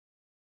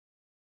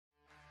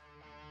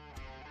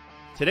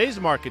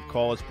Today's market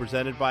call is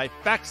presented by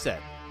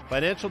FactSet,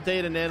 financial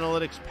data and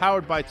analytics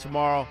powered by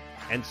Tomorrow,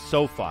 and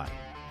SoFi.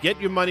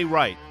 Get your money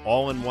right,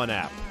 all in one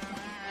app.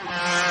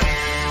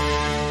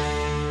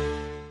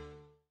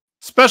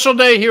 Special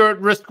day here at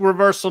Risk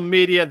Reversal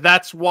Media.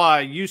 That's why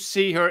you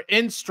see her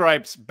in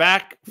stripes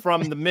back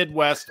from the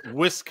Midwest,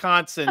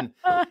 Wisconsin.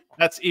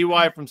 That's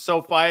EY from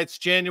SoFi. It's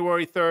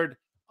January 3rd.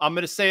 I'm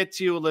going to say it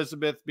to you,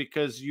 Elizabeth,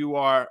 because you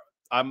are.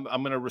 I'm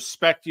going to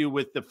respect you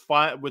with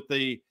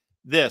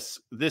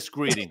this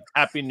greeting.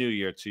 Happy New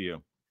Year to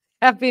you.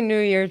 Happy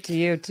New Year to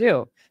you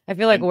too. I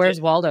feel like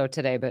where's Waldo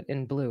today, but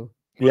in blue.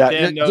 Yeah,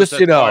 Dan knows just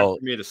that's hard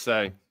for me to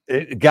say.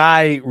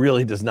 Guy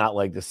really does not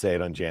like to say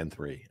it on Jan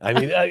 3. I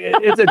mean,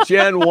 it's a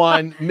Jan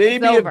 1.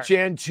 Maybe if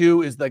Jan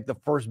 2 is like the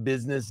first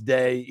business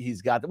day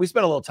he's got. We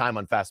spent a little time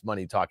on Fast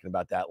Money talking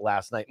about that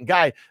last night. And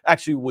Guy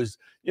actually was,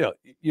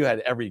 you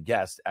had every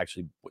guest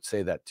actually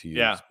say that to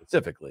you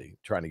specifically,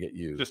 trying to get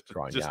you just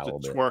out a to little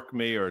bit. Twerk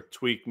me or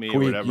tweak me or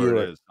whatever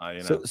it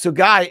is. So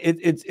Guy,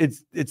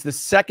 it's the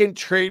second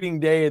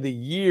trading day of the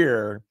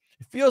year.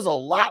 It feels a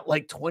lot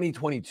like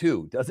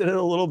 2022, doesn't it?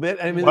 A little bit.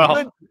 I mean,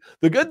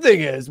 the good thing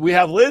is we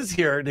have Liz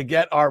here to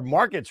get our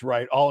markets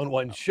right all in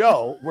one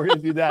show. We're going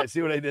to do that.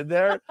 See what I did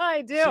there?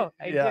 I do.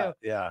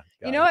 Yeah.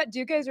 You know what? Do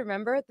you guys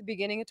remember at the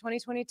beginning of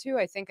 2022?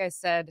 I think I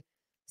said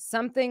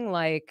something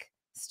like,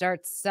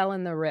 start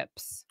selling the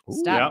rips.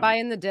 Stop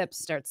buying the dips,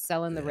 start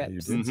selling the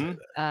rips.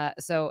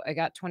 So I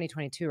got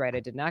 2022 right. I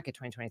did not get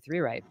 2023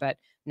 right. But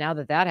now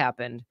that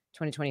happened,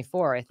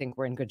 2024, I think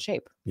we're in good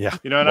shape. Yeah.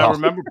 And I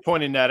remember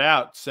pointing that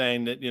out,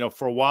 saying that,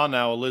 for a while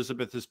now,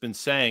 Elizabeth has been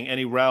saying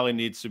any rally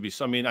needs to be.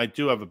 So, I mean, I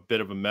do have a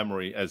bit of a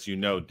memory, as you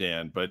know,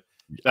 Dan, but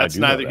that's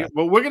neither.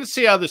 Well, we're going to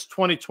see how this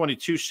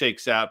 2022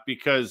 shakes out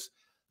because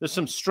there's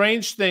some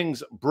strange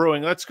things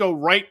brewing. Let's go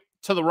right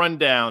to the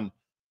rundown.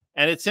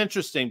 And it's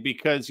interesting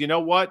because you know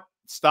what?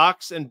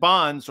 Stocks and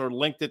bonds are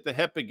linked at the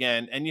hip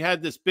again. And you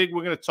had this big,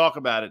 we're going to talk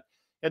about it.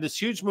 You had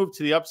this huge move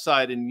to the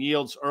upside in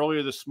yields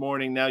earlier this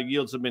morning. Now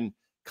yields have been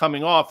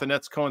coming off, and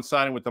that's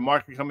coinciding with the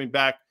market coming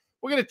back.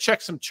 We're going to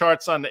check some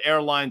charts on the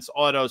airlines,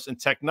 autos, and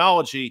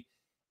technology.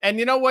 And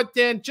you know what,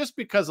 Dan? Just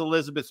because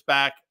Elizabeth's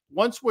back,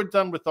 once we're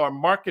done with our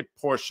market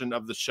portion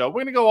of the show,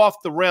 we're going to go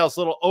off the rails, a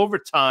little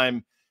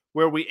overtime,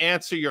 where we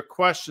answer your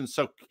questions.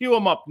 So cue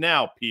them up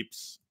now,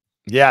 peeps.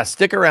 Yeah,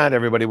 stick around,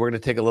 everybody. We're going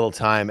to take a little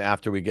time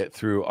after we get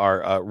through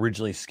our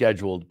originally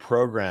scheduled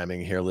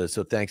programming here, Liz.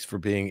 So thanks for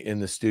being in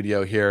the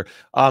studio here.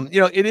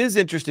 It is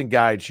interesting,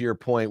 Guy, to your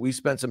point. We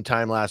spent some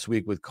time last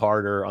week with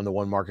Carter on the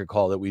one market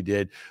call that we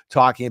did,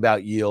 talking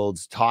about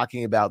yields,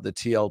 talking about the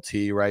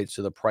TLT, right?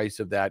 So the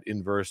price of that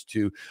inverse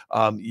to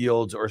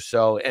yields or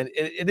so. And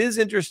it is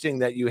interesting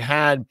that you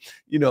had,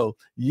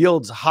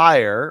 yields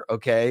higher,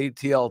 okay,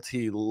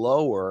 TLT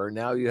lower.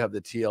 Now you have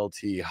the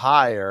TLT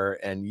higher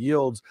and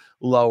yields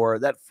lower.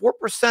 That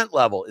 4%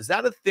 level, is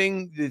that a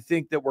thing you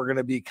think that we're going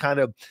to be kind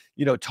of,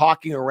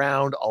 talking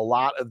around a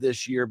lot of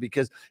this year?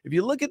 Because if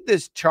you look at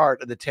this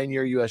chart of the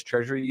 10-year U.S.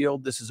 Treasury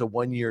yield, this is a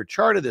one-year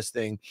chart of this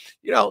thing,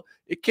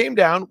 it came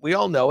down. We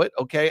all know it.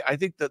 Okay. I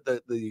think that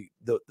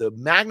the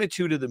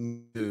magnitude of the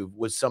move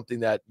was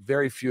something that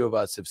very few of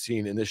us have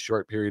seen in this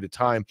short period of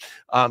time.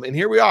 And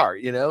here we are,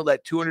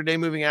 that 200-day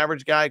moving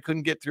average, Guy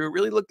couldn't get through. It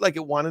really looked like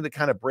it wanted to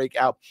kind of break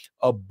out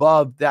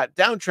above that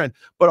downtrend,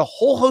 but a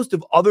whole host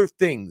of other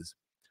things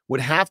would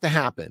have to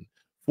happen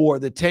for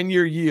the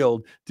 10-year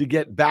yield to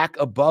get back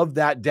above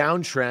that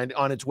downtrend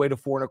on its way to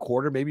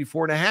 4.25, maybe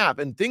 4.5,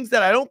 and things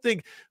that I don't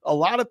think a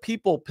lot of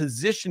people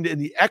positioned in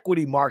the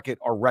equity market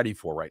are ready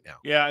for right now.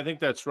 Yeah, I think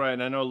that's right.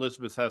 And I know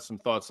Elizabeth has some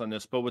thoughts on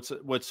this, but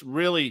what's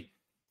really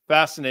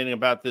fascinating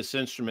about this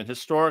instrument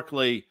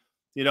historically,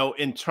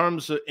 in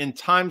times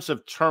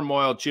of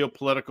turmoil,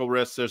 geopolitical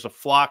risks, there's a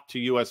flock to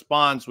U.S.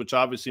 bonds, which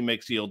obviously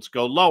makes yields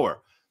go lower.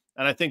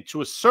 And I think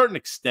to a certain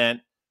extent,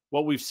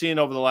 what we've seen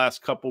over the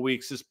last couple of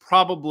weeks is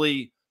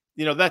probably,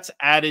 that's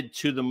added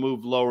to the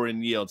move lower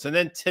in yields. And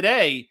then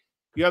today,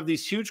 you have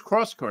these huge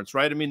cross currents,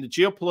 right? I mean, the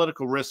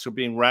geopolitical risks are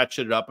being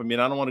ratcheted up. I mean,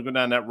 I don't want to go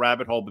down that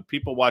rabbit hole, but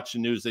people watch the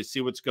news, they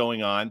see what's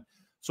going on.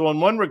 So in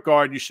one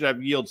regard, you should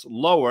have yields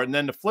lower. And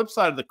then the flip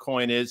side of the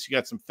coin is you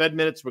got some Fed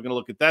minutes. We're going to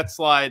look at that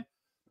slide.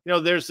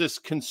 There's this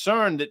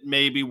concern that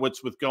maybe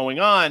what's going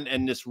on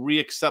and this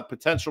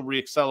potential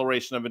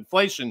reacceleration of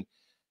inflation,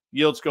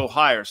 yields go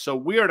higher. So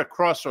we are at a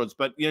crossroads,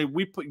 but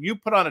you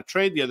put on a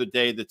trade the other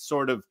day that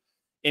sort of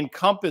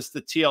encompassed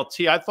the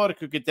TLT. I thought it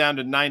could get down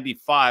to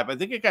 95. I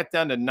think it got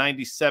down to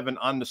 97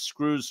 on the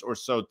screws or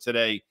so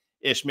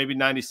today-ish. Maybe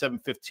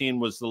 97.15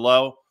 was the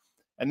low,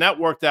 and that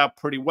worked out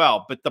pretty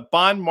well. But the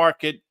bond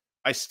market,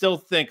 I still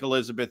think,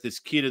 Elizabeth, is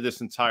key to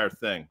this entire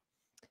thing.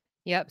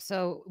 Yep.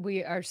 So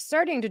we are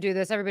starting to do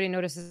this. Everybody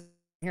notices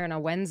here on a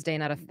Wednesday,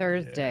 not a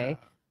Thursday.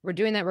 we're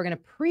doing that. We're going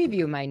to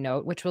preview my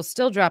note, which will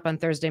still drop on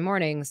Thursday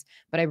mornings,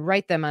 but I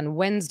write them on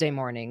Wednesday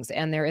mornings.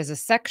 And there is a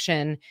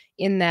section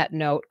in that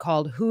note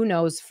called Who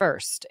Knows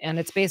First? And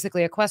it's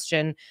basically a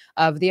question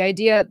of the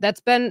idea that's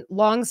been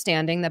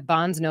longstanding that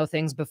bonds know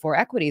things before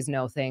equities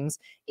know things.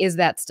 Is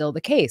that still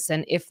the case?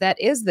 And if that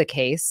is the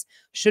case,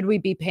 should we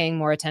be paying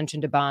more attention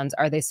to bonds?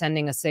 Are they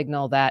sending a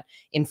signal that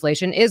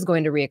inflation is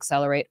going to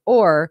reaccelerate,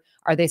 or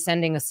are they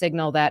sending a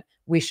signal that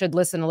we should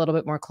listen a little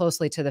bit more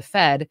closely to the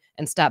Fed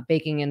and stop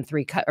baking in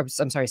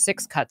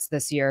 6 cuts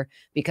this year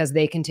because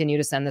they continue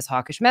to send this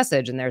hawkish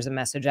message? And there's a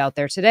message out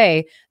there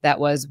today that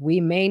was,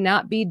 we may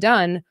not be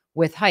done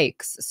with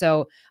hikes.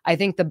 So I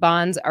think the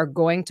bonds are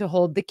going to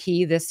hold the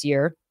key this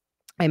year.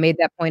 I made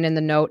that point in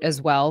the note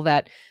as well,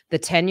 that the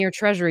 10-year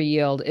Treasury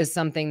yield is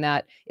something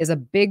that is a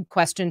big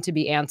question to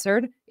be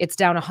answered. It's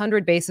down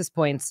 100 basis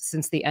points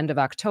since the end of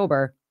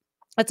October.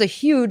 That's a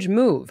huge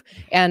move,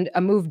 and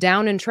a move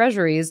down in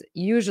treasuries,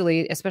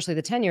 usually, especially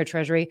the 10-year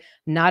Treasury,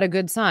 not a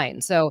good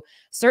sign. So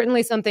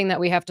certainly something that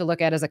we have to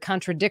look at as a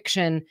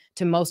contradiction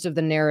to most of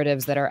the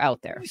narratives that are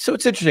out there. So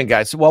it's interesting,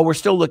 guys. So while we're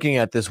still looking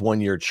at this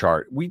 1-year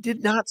chart, we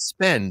did not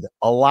spend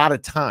a lot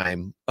of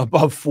time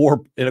above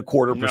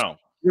 4.25%. No.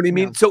 You know what I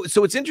mean? No.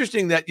 So it's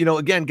interesting that,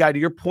 again, Guy, to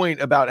your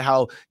point about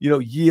how,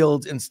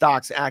 yields and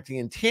stocks acting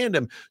in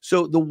tandem.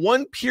 So the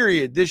one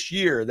period this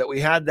year that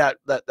we had that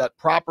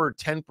proper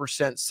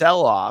 10%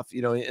 sell off,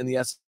 in the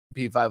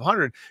S&P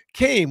 500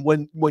 came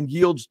when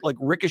yields like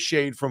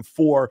ricocheted from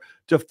 4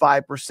 to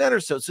 5% or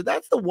so. So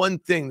that's the one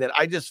thing that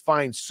I just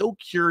find so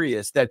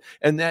curious, that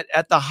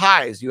at the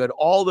highs, you had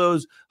all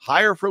those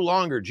higher for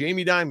longer,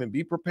 Jamie Dimon,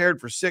 be prepared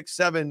for 6,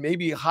 7,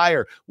 maybe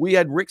higher. We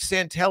had Rick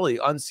Santelli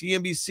on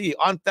CNBC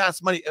on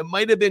Fast Money. It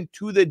might have been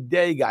to the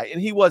day guy. And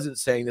he wasn't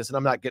saying this, and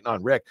I'm not getting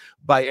on Rick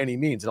by any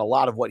means. And a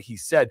lot of what he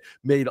said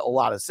made a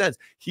lot of sense.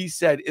 He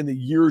said in the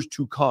years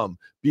to come,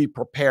 be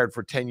prepared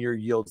for 10-year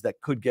yields that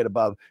could get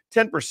above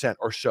 10%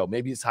 or so,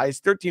 maybe as high as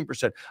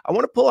 13%. I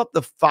want to pull up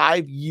the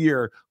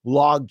 5-year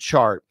log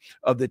chart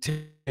of the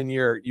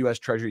 10-year U.S.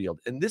 Treasury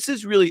yield. And this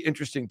is really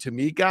interesting to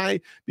me,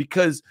 Guy,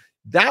 because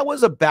that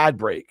was a bad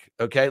break,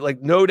 okay?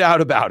 Like, no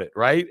doubt about it,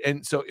 right?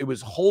 And so it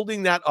was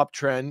holding that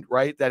uptrend,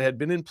 right, that had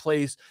been in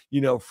place,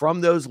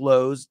 from those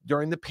lows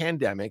during the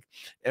pandemic,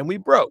 and we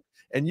broke.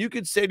 And you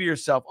could say to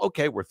yourself,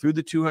 okay, we're through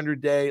the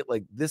 200-day,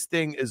 like this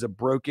thing is a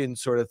broken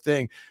sort of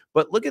thing.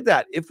 But look at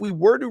that. If we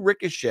were to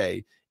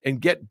ricochet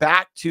and get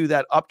back to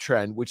that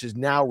uptrend, which is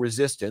now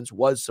resistance,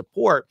 was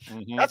support,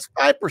 that's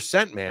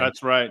 5%, man.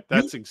 That's right.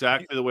 That's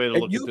exactly the way to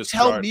look at this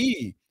chart.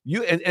 You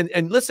tell me,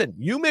 and listen,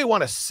 you may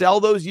want to sell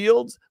those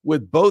yields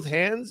with both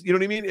hands, you know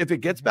what I mean, if it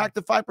gets back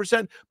to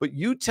 5%, but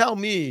you tell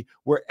me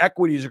where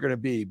equities are going to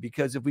be,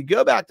 because if we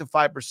go back to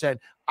 5%,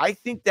 I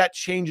think that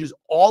changes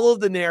all of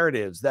the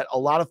narratives that a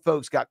lot of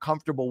folks got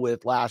comfortable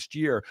with last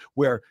year,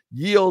 where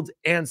yields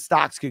and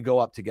stocks could go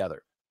up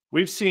together.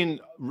 We've seen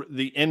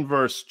the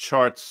inverse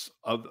charts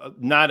of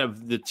not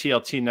of the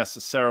TLT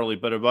necessarily,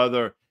 but of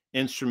other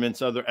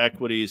instruments, other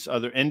equities,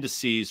 other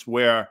indices,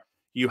 where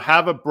you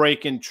have a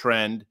break in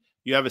trend,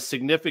 you have a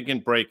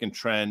significant break in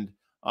trend,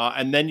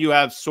 and then you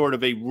have sort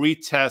of a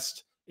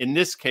retest, in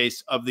this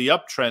case, of the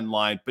uptrend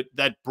line, but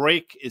that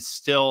break is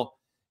still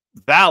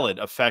valid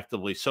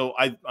effectively. So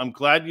I'm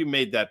glad you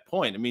made that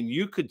point. I mean,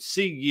 you could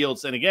see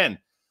yields, and again,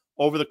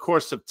 over the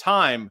course of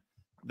time,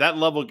 that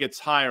level gets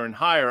higher and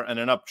higher in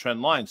an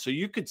uptrend line. So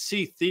you could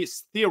see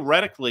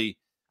theoretically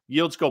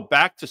yields go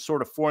back to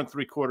sort of 4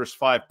 3/4,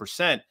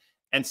 5%,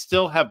 and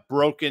still have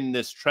broken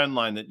this trend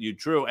line that you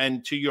drew.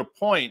 And to your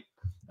point,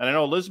 and I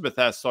know Elizabeth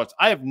has thoughts,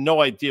 I have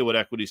no idea what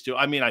equities do.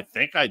 I mean, I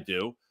think I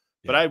do,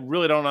 but I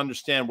really don't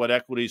understand what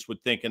equities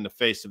would think in the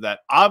face of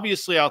that.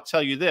 Obviously, I'll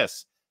tell you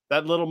this,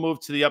 that little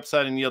move to the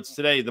upside in yields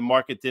today, the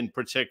market didn't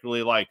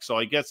particularly like. So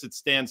I guess it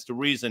stands to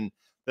reason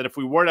that if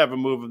we were to have a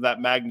move of that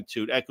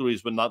magnitude,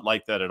 equities would not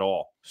like that at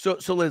all. So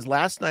Liz,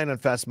 last night on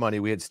Fast Money,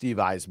 we had Steve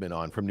Eisman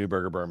on from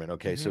Neuberger Berman.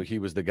 Okay, so he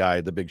was the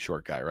guy, the big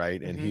short guy,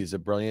 right? And he's a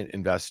brilliant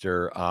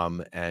investor.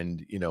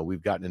 And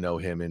we've gotten to know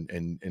him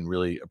and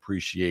really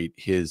appreciate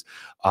his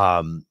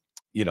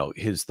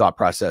his thought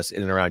process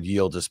in and around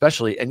yields,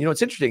 especially. And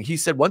it's interesting. He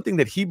said one thing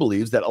that he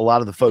believes that a lot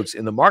of the folks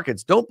in the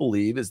markets don't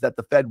believe is that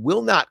the Fed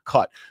will not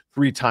cut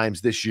 3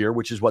 times this year,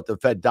 which is what the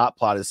Fed dot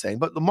plot is saying.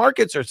 But the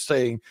markets are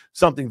saying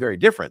something very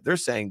different. They're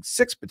saying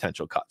 6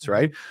 potential cuts,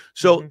 right?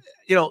 So,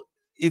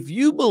 if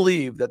you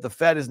believe that the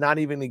Fed is not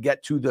even going to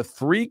get to the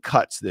 3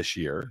 cuts this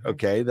year,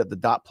 okay, that the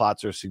dot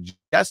plots are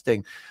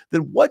suggesting,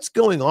 then what's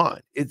going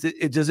on?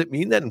 Does it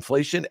mean that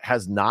inflation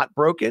has not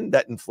broken,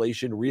 that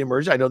inflation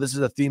reemerged? I know this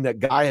is a theme that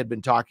Guy had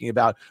been talking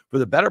about for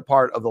the better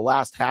part of the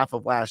last half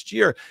of last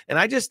year. And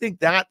I just think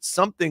that's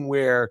something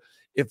where,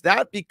 if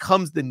that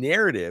becomes the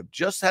narrative,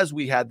 just as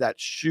we had that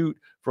shoot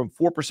from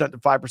 4% to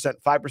 5%,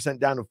 5%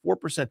 down to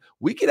 4%,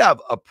 we could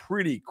have a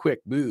pretty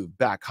quick move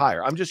back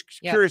higher. I'm just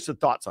curious of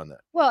thoughts on that.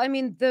 Well, I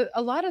mean,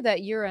 a lot of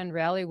that year-end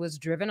rally was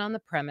driven on the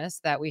premise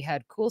that we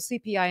had cool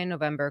CPI in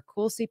November,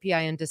 cool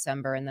CPI in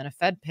December, and then a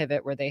Fed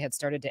pivot where they had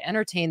started to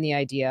entertain the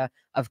idea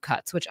of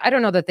cuts, which I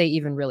don't know that they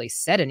even really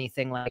said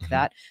anything like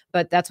that,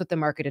 but that's what the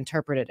market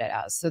interpreted it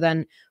as. So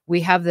then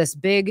we have this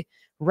big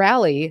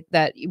rally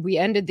that we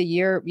ended the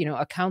year,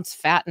 accounts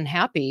fat and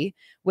happy,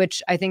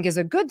 which I think is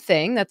a good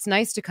thing. That's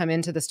nice to come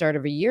into the start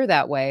of a year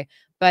that way,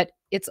 but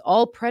it's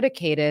all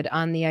predicated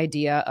on the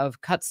idea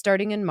of cuts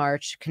starting in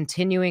March,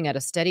 continuing at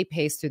a steady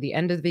pace through the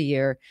end of the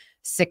year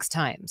 6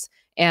 times.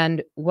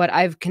 And what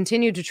I've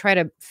continued to try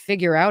to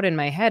figure out in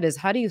my head is,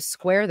 how do you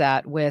square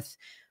that with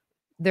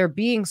there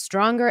being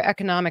stronger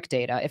economic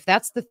data? If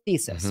that's the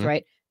thesis,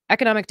 right?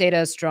 Economic data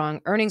is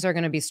strong, earnings are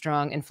going to be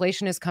strong,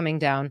 inflation is coming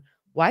down.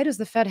 Why does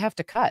the Fed have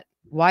to cut?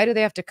 Why do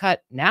they have to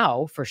cut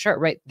now for sure,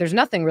 right? There's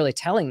nothing really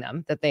telling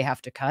them that they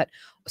have to cut.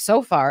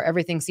 So far,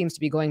 everything seems to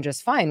be going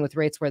just fine with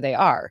rates where they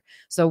are.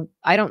 So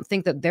I don't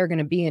think that they're going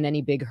to be in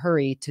any big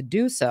hurry to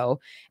do so.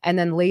 And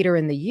then later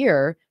in the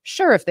year,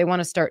 sure, if they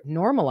want to start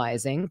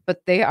normalizing,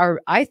 but they are,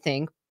 I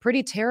think,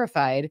 pretty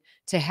terrified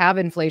to have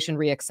inflation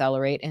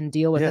reaccelerate and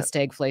deal with a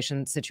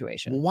stagflation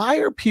situation. Why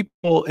are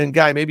people, and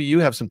Guy, maybe you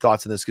have some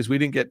thoughts on this because we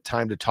didn't get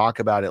time to talk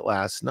about it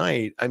last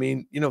night. I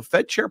mean,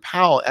 Fed Chair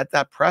Powell at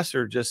that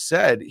presser just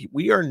said,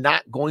 we are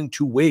not going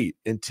to wait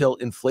until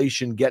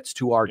inflation gets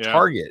to our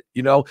target,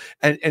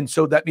 and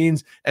so that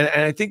means, and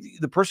I think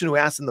the person who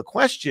asked him the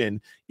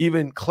question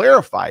even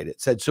clarified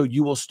it, said, so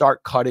you will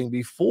start cutting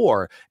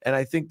before. And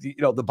I think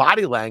the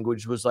body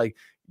language was like,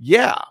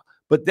 yeah.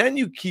 But then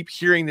you keep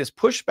hearing this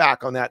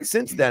pushback on that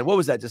since then. What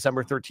was that,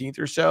 December 13th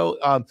or so?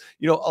 A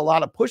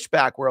lot of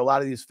pushback where a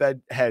lot of these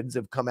Fed heads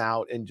have come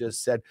out and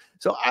just said,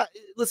 so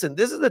listen,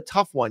 this is a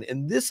tough one.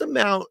 And this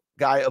amount,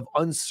 Guy, of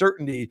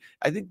uncertainty,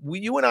 I think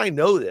you and I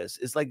know this,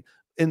 is like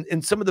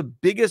in some of the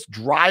biggest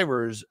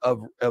drivers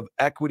of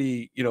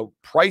equity,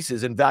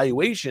 prices and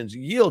valuations,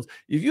 yields.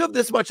 If you have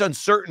this much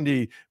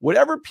uncertainty,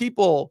 whatever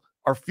people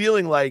are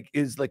feeling like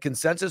is the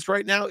consensus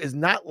right now is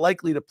not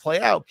likely to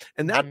play out.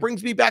 And that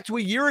brings me back to a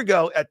year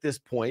ago at this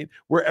point,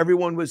 where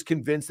everyone was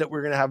convinced that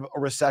we're going to have a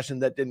recession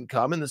that didn't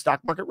come and the stock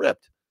market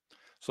ripped.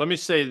 So let me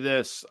say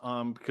this,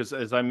 because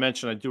as I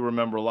mentioned, I do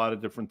remember a lot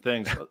of different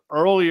things.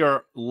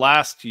 Earlier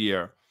last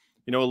year,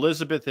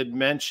 Elizabeth had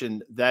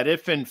mentioned that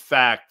if in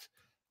fact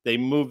they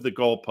move the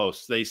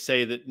goalposts, they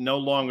say that no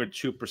longer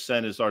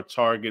 2% is our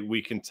target,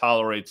 we can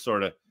tolerate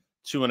sort of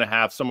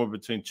 2.5%, somewhere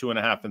between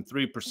 2.5% and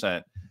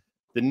 3%.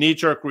 The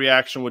knee-jerk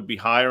reaction would be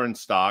higher in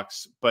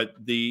stocks, but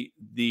the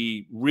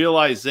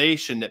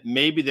realization that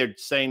maybe they're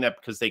saying that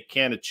because they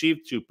can't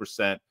achieve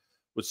 2%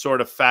 would sort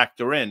of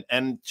factor in.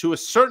 And to a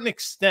certain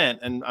extent,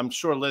 and I'm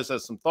sure Liz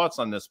has some thoughts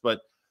on this,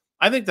 but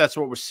I think that's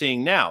what we're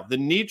seeing now. The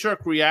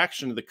knee-jerk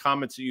reaction to the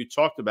comments that you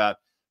talked about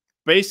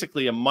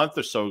basically a month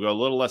or so ago, a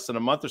little less than a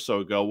month or so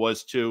ago,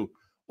 was to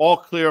all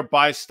clear,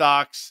 buy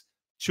stocks,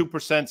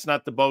 2% is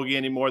not the bogey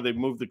anymore. They've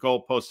moved the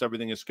goalpost,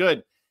 everything is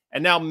good.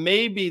 And now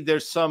maybe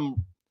there's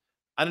some,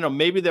 I don't know,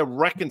 maybe they're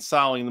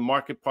reconciling the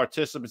market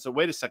participants. So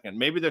wait a second,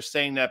 maybe they're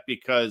saying that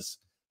because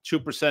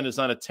 2% is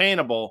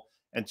unattainable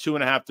and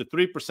 2.5% to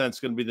 3% is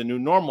going to be the new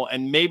normal.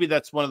 And maybe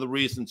that's one of the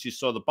reasons you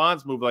saw the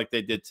bonds move like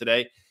they did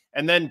today.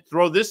 And then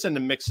throw this in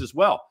the mix as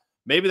well.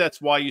 Maybe that's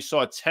why you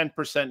saw a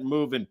 10%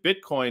 move in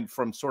Bitcoin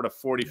from sort of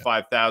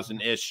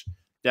 45,000-ish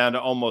down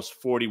to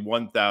almost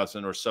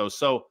 41,000 or so.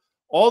 So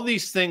all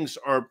these things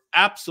are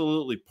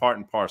absolutely part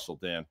and parcel,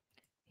 Dan.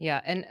 Yeah,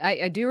 and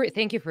I do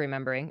thank you for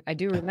remembering. I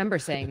do remember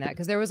saying that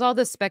because there was all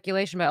this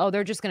speculation about,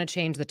 they're just going to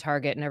change the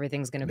target and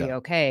everything's going to be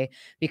okay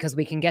because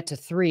we can get to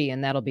 3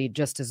 and that'll be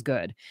just as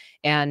good.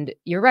 And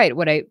you're right.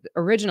 What I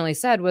originally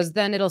said was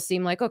then it'll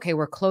seem like, okay,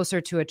 we're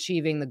closer to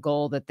achieving the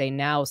goal that they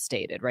now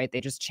stated, right?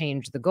 They just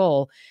changed the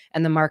goal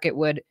and the market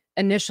would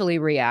initially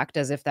react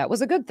as if that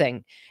was a good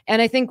thing.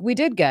 And I think we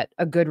did get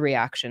a good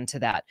reaction to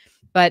that.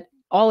 But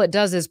all it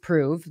does is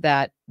prove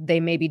that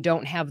they maybe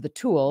don't have the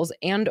tools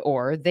and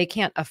or they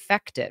can't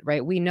affect it,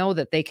 right? We know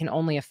that they can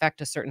only affect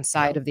a certain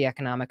side of the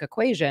economic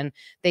equation.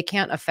 They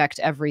can't affect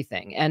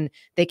everything and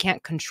they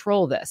can't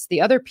control this.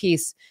 The other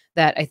piece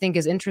that I think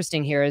is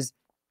interesting here is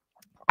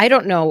I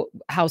don't know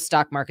how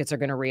stock markets are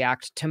going to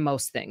react to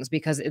most things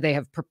because they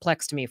have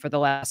perplexed me for the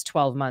last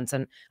 12 months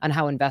on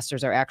how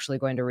investors are actually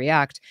going to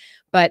react.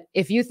 But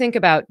if you think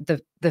about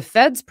the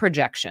Fed's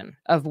projection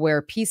of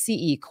where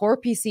PCE, core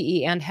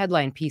PCE and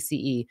headline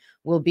PCE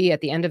will be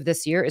at the end of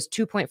this year is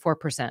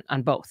 2.4%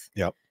 on both.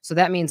 Yep. So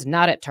that means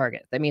not at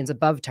target. That means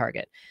above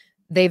target.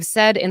 They've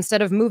said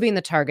instead of moving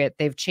the target,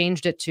 they've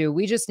changed it to,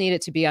 we just need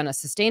it to be on a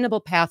sustainable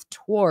path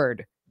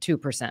toward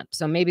 2%.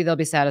 So maybe they'll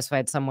be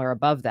satisfied somewhere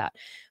above that.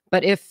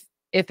 But if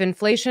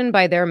inflation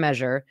by their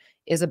measure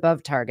is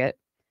above target,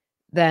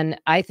 then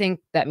I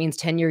think that means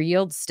 10-year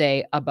yields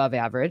stay above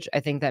average. I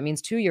think that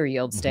means 2-year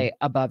yields stay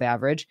above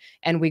average.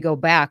 And we go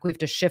back, we have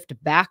to shift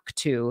back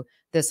to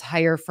this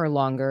higher for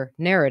longer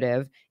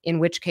narrative, in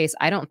which case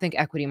I don't think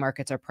equity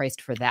markets are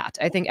priced for that.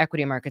 I think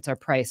equity markets are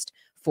priced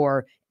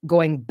for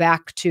going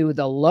back to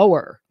the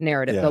lower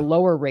narrative, the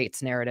lower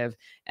rates narrative.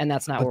 And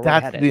that's not where we're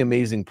headed. That's the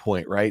amazing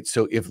point, right?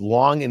 So if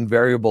long and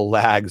variable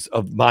lags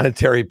of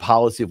monetary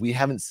policy, if we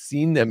haven't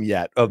seen them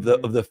yet of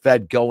the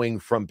Fed going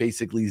from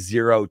basically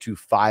 0 to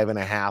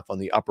 5.5 on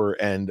the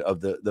upper end of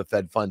the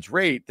Fed funds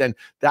rate, then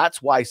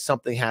that's why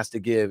something has to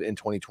give in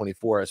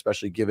 2024,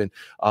 especially given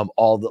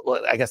all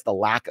the, I guess, the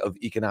lack of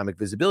economic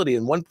visibility.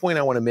 And one point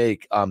I want to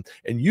make, and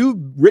you've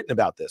written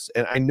about this,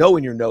 and I know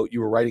in your note you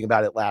were writing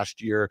about it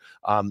last year,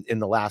 in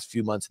the last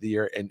few months of the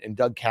year, and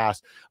Doug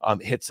Cass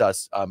hits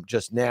us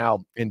just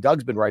now. And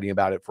Doug's been writing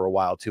about it for a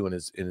while too in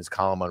his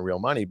column on Real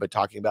Money, but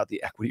talking about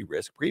the equity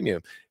risk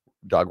premium.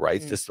 Doug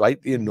writes,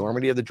 despite the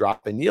enormity of the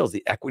drop in yields,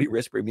 the equity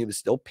risk premium is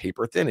still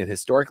paper thin. And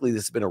historically,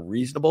 this has been a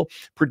reasonable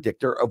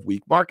predictor of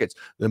weak markets.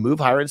 The move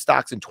higher in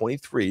stocks in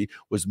 23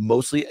 was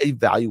mostly a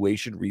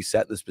valuation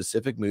reset. The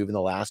specific move in the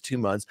last 2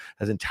 months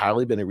has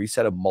entirely been a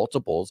reset of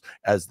multiples,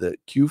 as the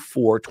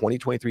Q4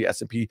 2023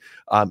 S&P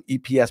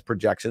EPS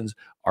projections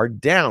are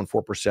down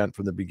 4%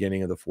 from the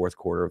beginning of the fourth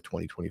quarter of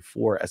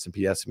 2024.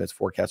 S&P estimates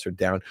forecasts are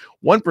down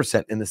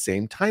 1% in the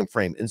same time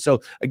frame. And so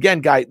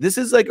again, Guy, this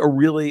is like a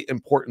really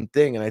important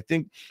thing. And I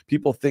think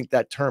people think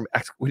that term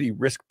equity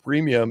risk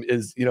premium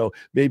is, you know,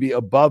 maybe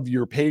above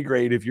your pay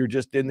grade if you're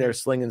just in there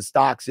slinging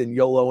stocks and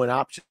YOLO and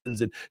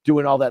options and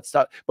doing all that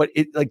stuff. But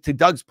it, like to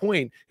Doug's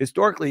point,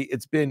 historically,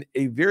 it's been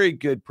a very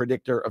good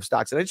predictor of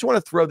stocks. And I just want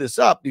to throw this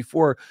up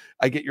before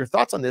I get your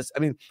thoughts on this. I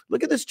mean,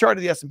 look at this chart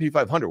of the S&P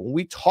 500. When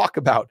we talk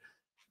about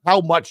how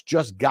much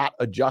just got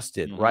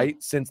adjusted, right,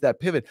 since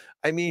that pivot,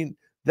 I mean,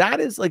 that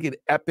is like an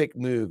epic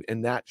move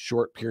in that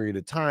short period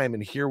of time.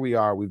 And here we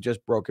are, we've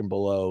just broken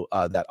below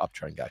that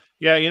uptrend, Guy.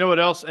 Yeah, you know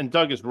what else? And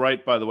Doug is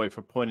right, by the way,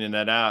 for pointing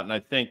that out. And I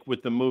think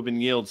with the move in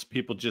yields,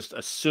 people just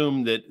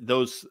assumed that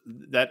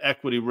that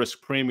equity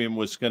risk premium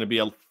was going to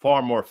be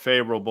far more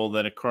favorable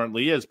than it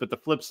currently is. But the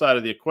flip side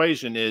of the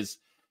equation is,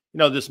 you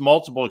know, this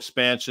multiple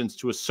expansions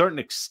to a certain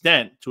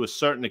extent,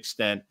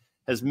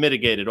 has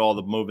mitigated all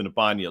the movement of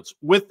bond yields.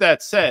 With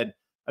that said,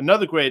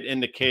 another great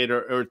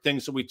indicator are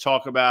things that we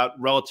talk about,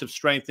 relative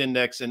strength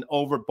index and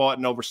overbought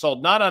and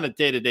oversold, not on a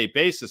day-to-day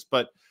basis,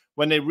 but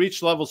when they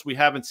reach levels we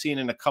haven't seen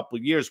in a couple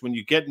of years, when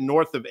you get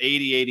north of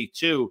 80,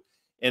 82,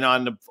 and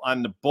on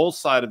the bull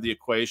side of the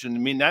equation, I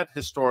mean, that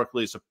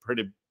historically is a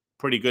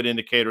pretty good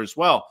indicator as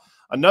well.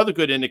 Another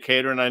good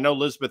indicator, and I know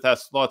Elizabeth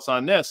has thoughts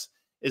on this,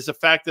 is the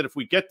fact that if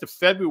we get to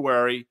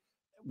February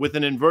with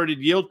an inverted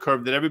yield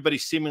curve that everybody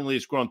seemingly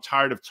has grown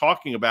tired of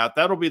talking about,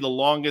 that'll be the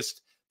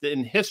longest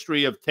in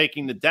history of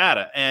taking the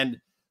data. And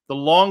the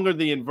longer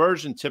the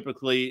inversion,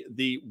 typically,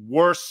 the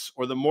worse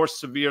or the more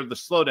severe the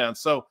slowdown.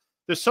 So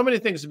there's so many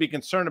things to be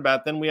concerned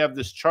about. Then we have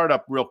this chart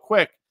up real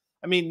quick.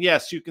 I mean,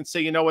 yes, you can say,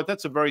 you know what,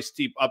 that's a very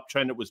steep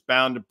uptrend. It was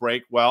bound to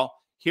break. Well,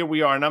 here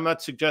we are. And I'm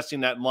not suggesting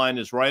that line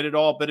is right at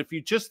all. But if you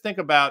just think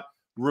about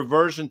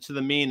reversion to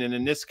the mean, and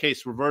in this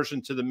case,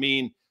 reversion to the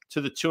mean to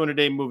the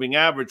 200-day moving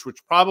average,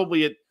 which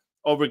probably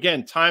over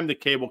again, time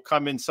decay will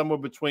come in somewhere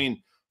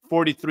between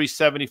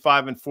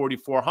 43.75 and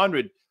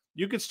 4,400.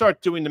 You could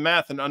start doing the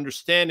math and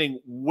understanding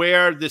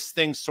where this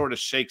thing sort of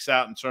shakes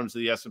out in terms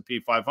of the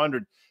S&P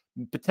 500,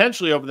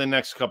 potentially over the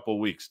next couple of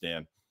weeks,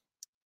 Dan.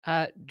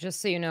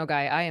 Just so you know,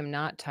 Guy, I am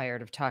not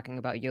tired of talking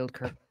about yield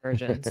curve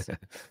convergence.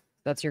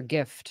 That's your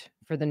gift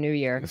for the new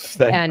year.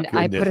 And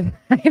I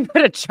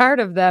put a chart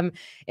of them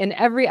in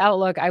every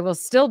outlook. I will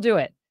still do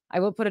it. I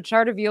will put a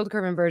chart of yield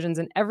curve inversions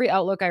in every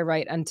outlook I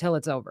write until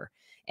it's over.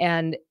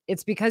 And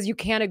it's because you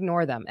can't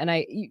ignore them.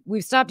 And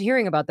we've stopped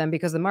hearing about them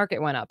because the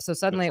market went up. So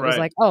suddenly it was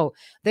like, oh,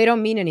 they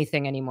don't mean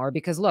anything anymore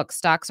because look,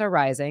 stocks are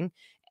rising.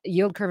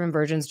 Yield curve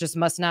inversions just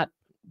must not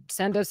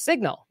send a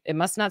signal. It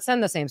must not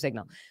send the same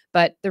signal.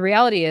 But the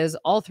reality is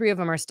all three of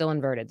them are still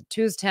inverted. The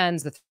 2s,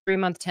 10s, the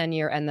 3-month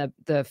 10-year, and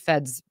the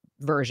Fed's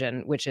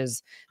version, which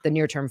is the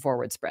near-term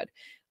forward spread.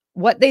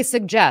 What they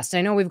suggest,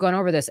 I know we've gone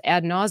over this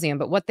ad nauseum,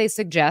 but what they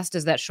suggest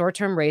is that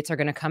short-term rates are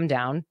going to come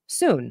down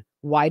soon.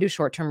 Why do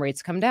short-term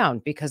rates come down?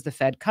 Because the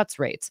Fed cuts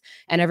rates.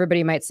 And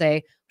everybody might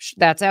say,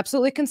 that's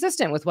absolutely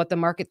consistent with what the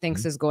market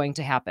thinks is going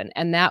to happen.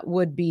 And that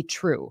would be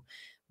true.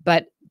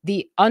 But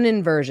the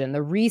uninversion,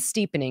 the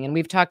re-steepening, and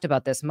we've talked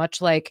about this,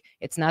 much like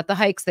it's not the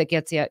hikes that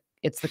gets you,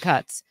 it's the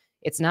cuts.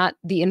 It's not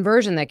the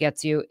inversion that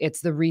gets you,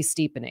 it's the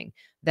re-steepening.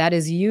 That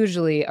is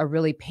usually a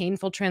really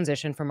painful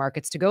transition for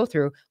markets to go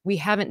through. We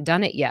haven't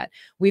done it yet.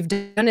 We've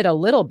done it a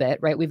little bit,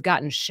 right? We've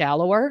gotten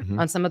shallower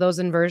on some of those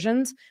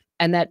inversions,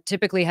 and that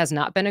typically has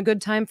not been a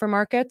good time for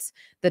markets.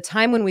 The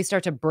time when we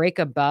start to break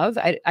above,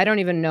 I don't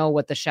even know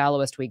what the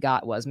shallowest we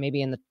got was,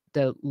 maybe in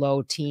the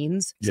low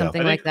teens,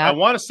 something like that. I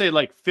want to say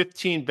like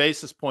 15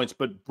 basis points,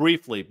 but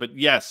briefly, but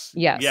yes.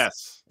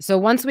 So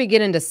once we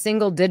get into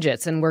single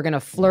digits and we're going to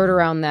flirt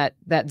around that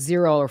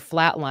zero or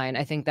flat line,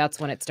 I think that's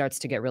when it starts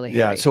to get really heavy.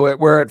 Yeah. So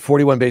we're at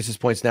 41 basis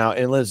points now.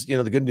 And Liz, you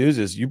know, the good news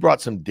is you brought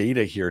some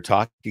data here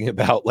talking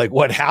about like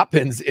what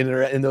happens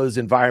in those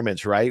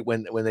environments, right?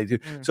 When they do.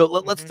 So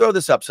let's throw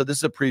this up. So this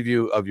is a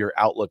preview of your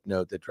outlook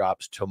note that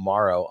drops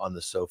tomorrow on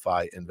the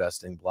SoFi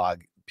Investing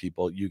blog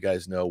people. You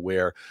guys know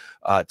where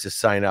to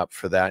sign up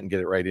for that and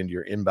get it right into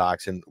your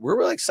inbox. And we're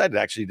really excited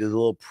actually to do a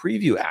little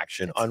preview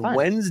action on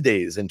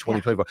Wednesdays in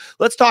 2024.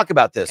 Let's talk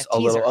about this a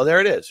little. Oh, there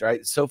it is,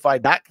 right?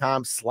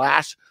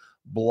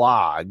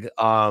 SoFi.com/blog.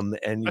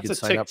 And you can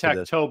sign up for this. That's a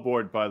tic-tac-toe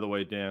board, by the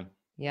way, Dan.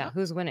 Yeah.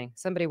 Who's winning?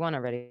 Somebody won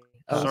already.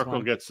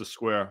 Circle gets the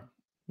square.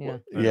 Yeah.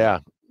 Yeah.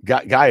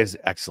 Guy is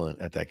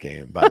excellent at that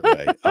game, by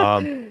the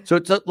way.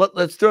 So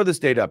let's throw this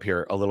data up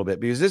here a little bit,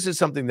 because this is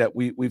something that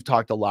we've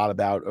talked a lot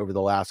about over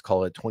the last,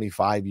 call it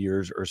 25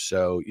 years or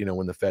so. You know,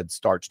 when the Fed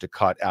starts to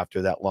cut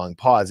after that long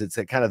pause, it's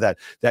a kind of that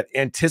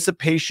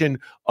anticipation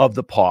of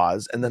the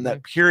pause, and then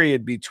that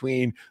period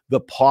between the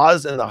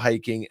pause and the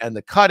hiking and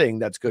the cutting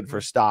that's good for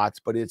stocks.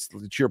 But it's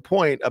to your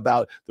point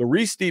about the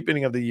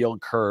re-steepening of the yield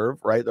curve,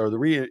 right? Or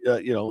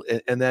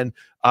the and then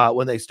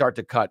when they start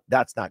to cut,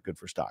 that's not good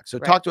for stocks. So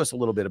talk to us a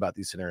little bit about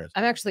these scenarios.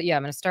 I'm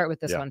going to start with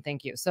this one.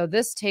 Thank you. So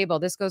this table,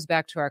 this goes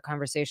back to our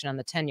conversation on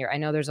the 10-year. I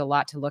know there's a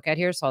lot to look at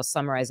here, so I'll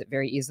summarize it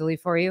very easily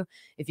for you.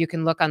 If you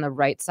can look on the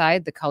right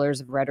side, the colors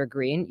of red or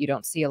green, you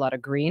don't see a lot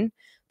of green.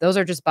 Those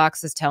are just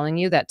boxes telling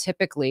you that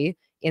typically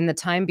in the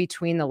time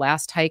between the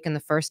last hike and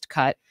the first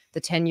cut, the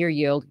 10-year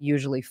yield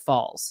usually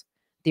falls.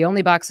 The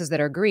only boxes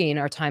that are green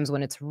are times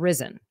when it's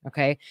risen.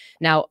 Okay.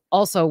 Now,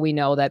 also, we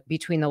know that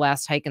between the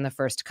last hike and the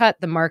first cut,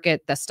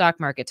 the stock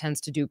market tends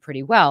to do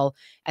pretty well.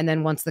 And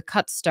then once the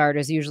cuts start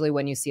is usually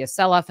when you see a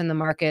sell-off in the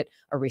market,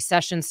 a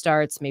recession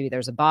starts, maybe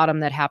there's a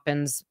bottom that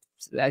happens.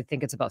 I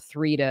think it's about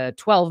 3 to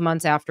 12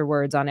 months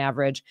afterwards on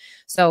average.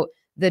 So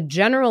the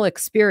general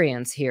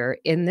experience here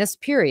in this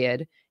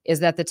period is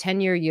that the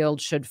 10-year yield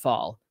should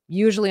fall,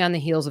 usually on the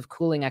heels of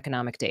cooling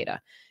economic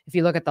data. If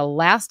you look at the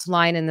last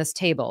line in this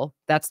table,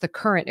 that's the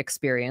current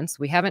experience.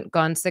 We haven't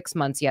gone 6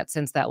 months yet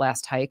since that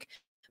last hike,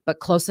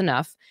 but close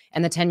enough.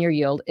 And the 10-year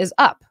yield is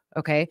up.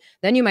 Okay.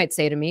 Then you might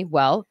say to me,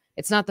 well,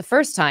 it's not the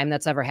first time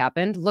that's ever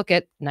happened. Look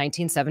at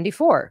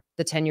 1974.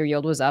 The 10-year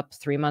yield was up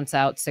 3 months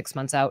out, 6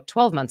 months out,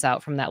 12 months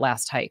out from that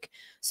last hike.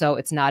 So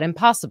it's not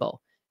impossible.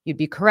 You'd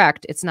be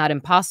correct. It's not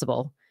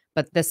impossible.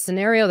 But the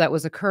scenario that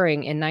was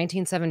occurring in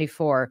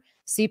 1974,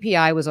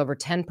 CPI was over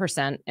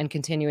 10% and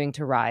continuing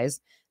to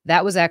rise.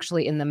 That was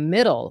actually in the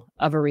middle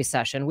of a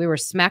recession. We were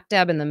smack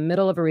dab in the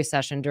middle of a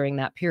recession during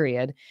that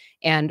period,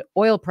 and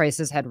oil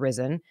prices had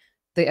risen.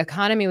 The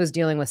economy was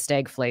dealing with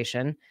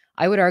stagflation.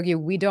 I would argue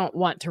we don't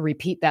want to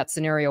repeat that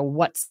scenario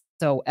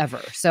whatsoever.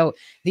 So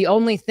the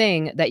only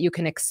thing that you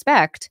can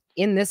expect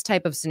in this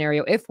type of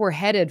scenario, if we're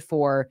headed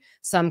for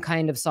some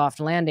kind of soft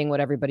landing,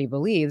 what everybody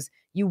believes,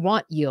 you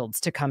want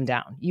yields to come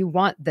down. You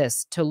want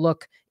this to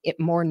look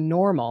more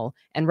normal.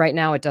 And right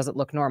now it doesn't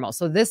look normal.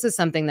 So this is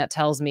something that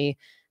tells me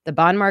the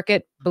bond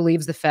market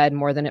believes the Fed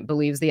more than it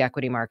believes the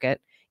equity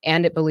market,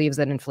 and it believes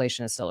that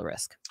inflation is still a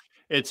risk.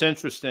 It's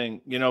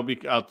interesting,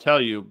 I'll tell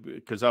you,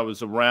 because I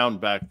was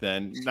around back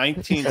then,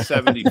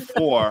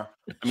 1974.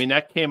 I mean,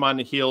 that came on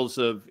the heels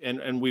of,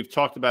 and we've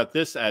talked about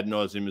this ad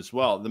nauseum as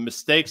well. The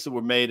mistakes that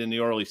were made in the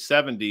early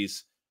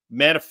 70s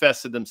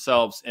manifested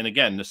themselves, and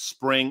again, the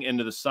spring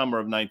into the summer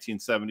of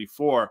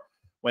 1974,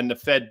 when the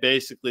Fed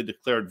basically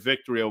declared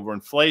victory over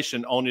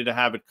inflation, only to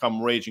have it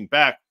come raging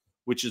back,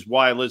 which is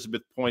why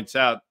Elizabeth points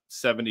out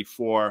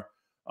 74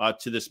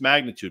 to this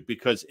magnitude,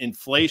 because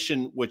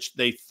inflation, which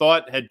they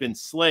thought had been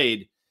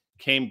slayed,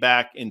 came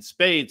back in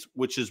spades,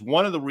 which is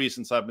one of the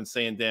reasons I've been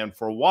saying, Dan,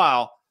 for a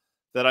while,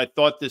 that I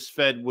thought this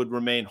Fed would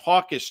remain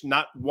hawkish,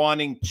 not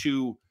wanting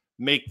to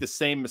make the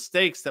same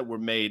mistakes that were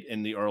made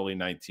in the early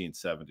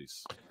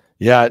 1970s.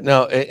 Yeah,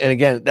 no, and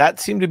again,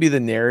 that seemed to be the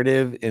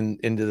narrative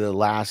into the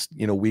last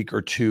week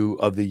or two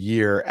of the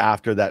year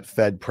after that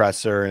Fed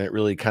presser, and it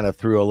really kind of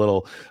threw a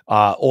little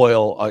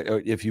oil,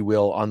 if you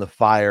will, on the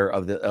fire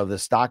of the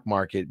stock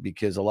market,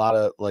 because a lot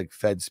of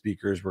Fed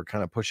speakers were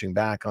kind of pushing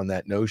back on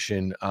that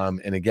notion.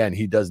 And again,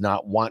 he does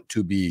not want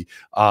to be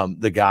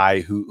the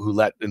guy who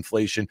let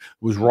inflation,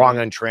 was wrong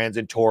on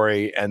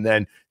transitory, and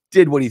then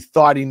did what he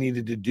thought he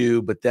needed to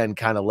do, but then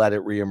kind of let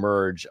it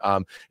reemerge.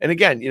 And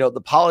again, the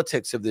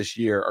politics of this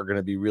year are going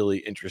to be really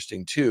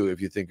interesting too,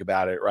 if you think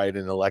about it, right?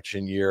 An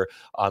election year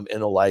and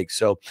the like.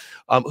 So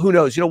who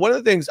knows? One of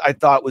the things I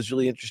thought was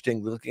really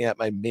interesting looking at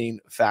my main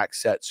fact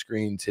set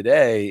screen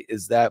today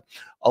is that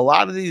a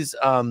lot of these,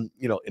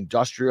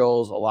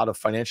 industrials, a lot of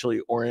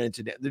financially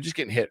oriented, they're just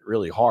getting hit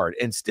really hard.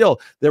 And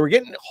still, they were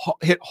getting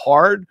hit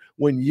hard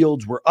when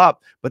yields were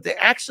up, but they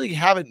actually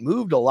haven't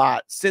moved a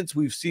lot since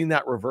we've seen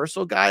that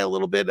reversal guy a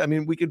little bit. I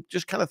mean, we could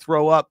just kind of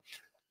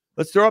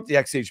let's throw up the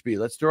XHB.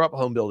 Let's throw up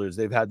Homebuilders.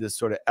 They've had this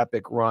sort of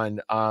epic run.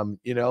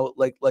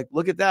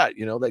 Look at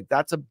that.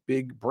 That's a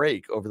big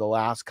break over the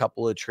last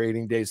couple of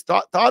trading days.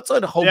 Thoughts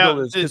on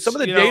Homebuilders? Because some of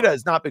the data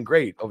has not been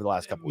great over the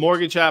last couple of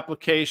mortgage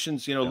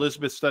applications.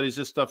 Elizabeth studies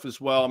this stuff as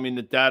well. I mean,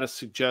 the data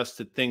suggests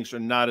that things are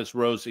not as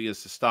rosy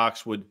as the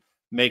stocks would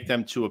make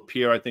them to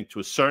appear. I think to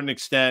a certain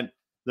extent,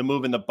 the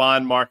move in the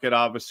bond market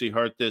obviously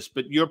hurt this.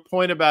 But your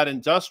point about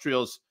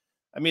industrials,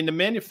 I mean, the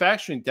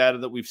manufacturing data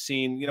that we've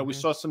seen, we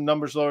saw some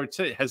numbers lower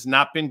today, has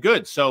not been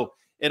good. So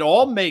it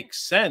all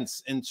makes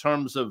sense in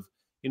terms of,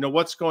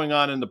 what's going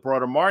on in the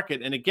broader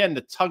market. And again,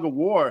 the tug of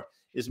war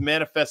is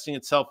manifesting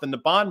itself in the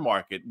bond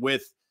market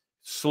with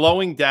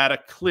slowing data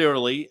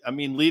clearly. I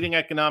mean, leading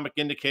economic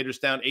indicators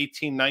down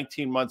 18,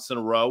 19 months in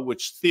a row,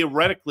 which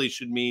theoretically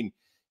should mean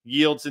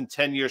yields in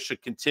 10 years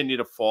should continue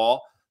to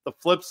fall. The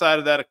flip side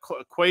of that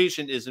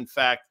equation is, in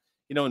fact,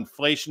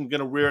 inflation going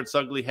to rear its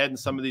ugly head and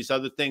some of these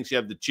other things. You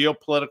have the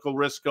geopolitical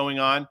risk going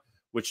on,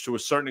 which to a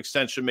certain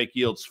extent should make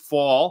yields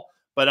fall.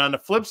 But on the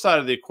flip side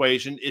of the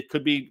equation, it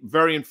could be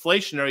very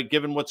inflationary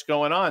given what's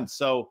going on.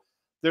 So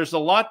there's a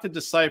lot to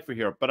decipher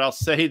here. But I'll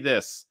say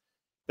this.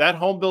 That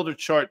home builder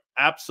chart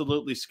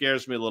absolutely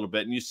scares me a little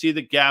bit. And you see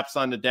the gaps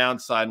on the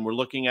downside, and we're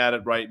looking at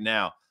it right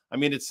now. I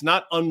mean, it's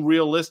not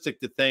unrealistic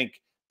to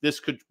think this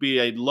could be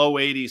a low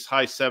 80s,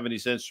 high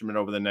 70s instrument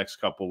over the next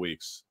couple of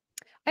weeks.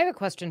 I have a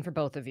question for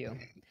both of you.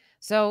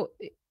 So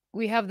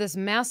we have this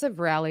massive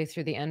rally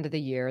through the end of the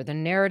year. The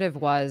narrative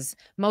was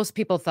most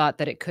people thought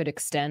that it could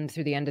extend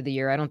through the end of the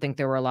year. I don't think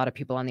there were a lot of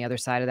people on the other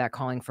side of that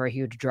calling for a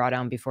huge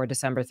drawdown before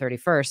December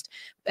 31st.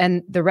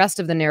 And the rest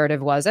of the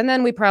narrative was, and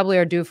then we probably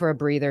are due for a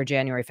breather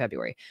January,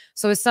 February.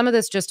 So is some of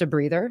this just a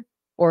breather?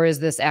 Or is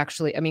this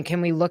actually, I mean, can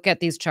we look at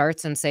these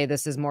charts and say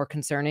this is more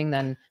concerning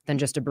than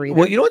just a breather?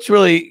 Well, you know what's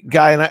really,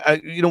 Guy, and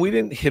I we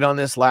didn't hit on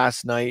this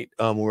last night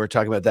when we were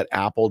talking about that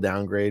Apple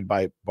downgrade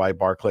by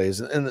Barclays.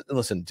 And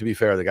listen, to be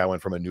fair, the guy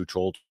went from a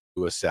neutral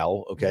to a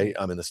sell. Okay.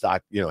 And the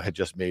stock, had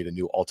just made a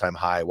new all-time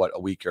high, a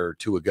week or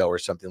two ago or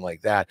something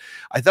like that.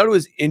 I thought it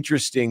was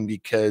interesting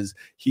because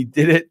he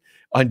did it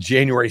on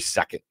January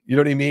 2nd. You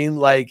know what I mean?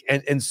 Like,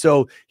 and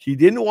so he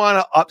didn't want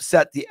to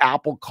upset the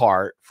Apple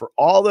cart for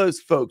all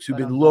those folks who've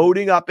been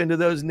loading up into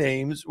those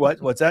names.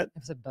 What's that?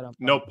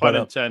 No pun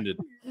intended.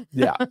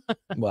 Yeah.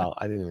 Well,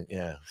 I didn't even,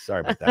 yeah.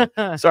 Sorry about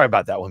that. Sorry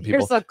about that one, people.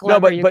 You're so clever,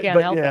 but you can't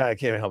help it. I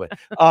can't help it.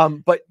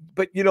 But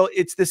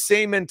it's the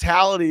same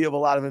mentality of a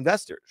lot of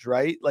investors,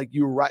 right? Like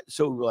you're right.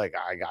 So like,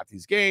 I got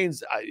these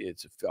gains.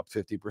 It's up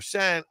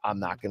 50%. I'm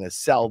not going to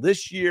sell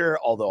this year,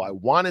 although I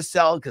want to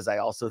sell because I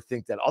also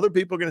think that other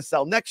people are going to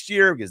sell next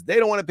year because they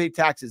don't want to pay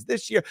taxes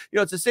this year.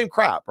 It's the same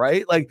crap,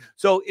 right? Like,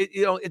 so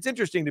it's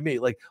interesting to me.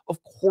 Like,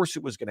 of course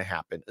it was going to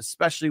happen,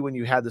 especially when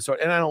you had this sort.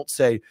 And I don't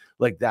say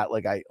like that,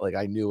 like I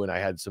knew and I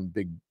had some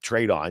big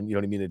trade on, you know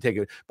what I mean, to take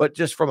it. But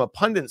just from a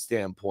pundit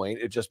standpoint,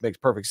 it just makes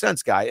perfect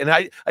sense, Guy. And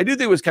I do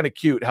think it was kind of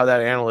cute how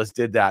that analyst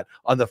did that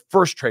on the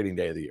first trading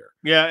day of the year.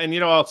 Yeah, and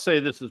I'll say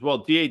this as well.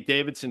 D.A.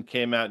 Davidson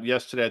came out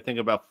yesterday, I think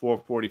about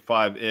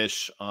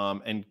 445-ish,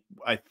 and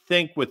I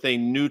think with a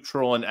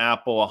neutral in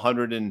Apple,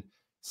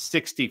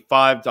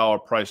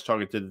 $165 price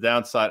target to the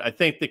downside. I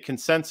think the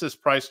consensus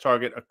price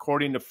target,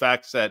 according to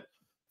FactSet,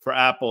 for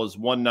Apple is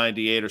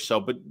 198 or so.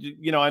 But,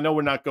 I know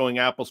we're not going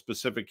Apple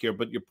specific here,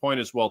 but your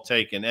point is well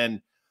taken.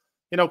 And,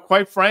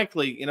 quite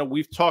frankly,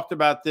 we've talked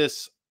about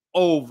this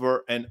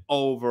over and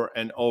over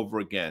and over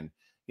again.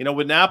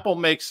 When Apple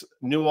makes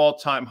new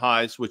all-time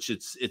highs, which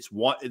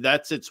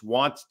that's its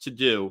want to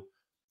do,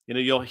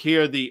 you'll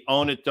hear the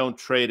own it, don't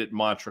trade it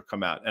mantra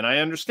come out. And I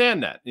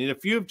understand that. And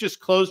if you've just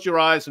closed your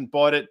eyes and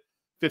bought it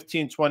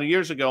 15, 20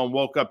 years ago and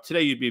woke up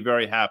today, you'd be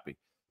very happy.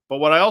 But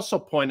what I also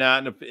point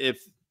out, and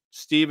if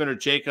Stephen or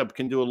Jacob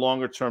can do a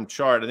longer-term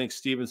chart, I think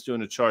Stephen's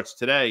doing the charts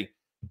today,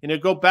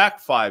 go back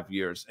 5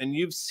 years, and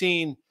you've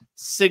seen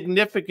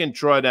significant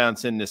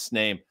drawdowns in this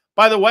name.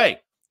 By the way,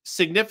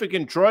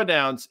 significant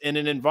drawdowns in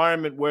an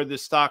environment where the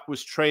stock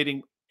was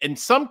trading, in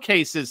some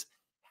cases,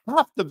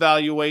 half the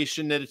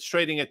valuation that it's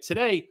trading at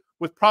today,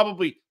 with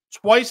probably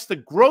twice the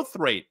growth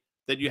rate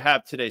that you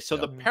have today. So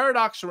the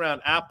paradox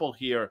around Apple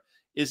here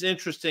is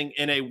interesting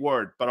in a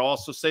word. But I'll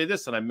also say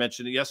this, and I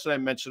mentioned it yesterday, I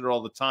mentioned it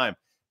all the time.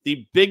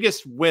 The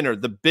biggest winner,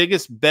 the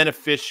biggest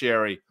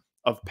beneficiary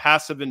of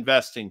passive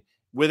investing,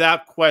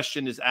 without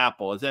question, is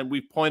Apple. And then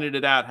we pointed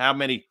it out how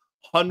many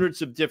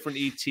hundreds of different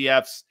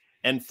ETFs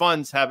and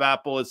funds have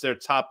Apple as their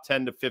top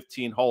 10 to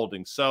 15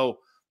 holdings. So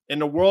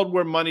in a world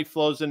where money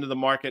flows into the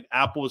market,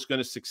 Apple is going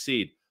to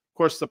succeed. Of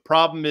course, the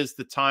problem is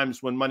the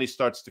times when money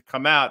starts to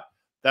come out,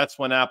 that's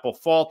when Apple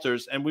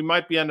falters. And we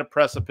might be on the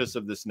precipice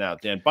of this now,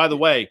 Dan. By the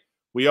way,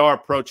 we are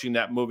approaching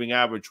that moving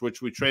average,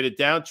 which we traded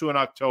down to in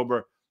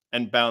October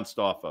and bounced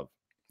off of.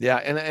 Yeah,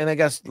 and I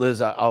guess,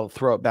 Liz, I'll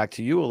throw it back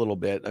to you a little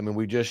bit. I mean,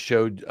 we just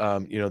showed,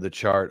 the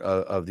chart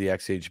of the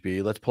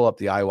XHB. Let's pull up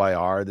the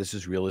IYR. This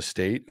is real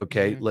estate.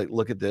 Okay,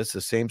 look at this. The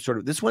same sort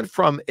of. This went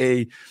from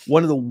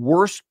one of the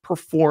worst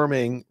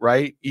performing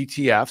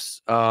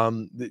ETFs,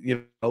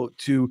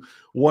 to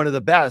one of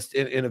the best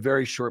in a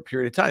very short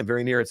period of time.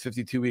 Very near its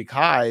 52-week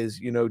highs.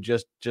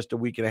 Just a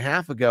week and a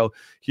half ago.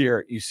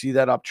 Here, you see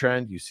that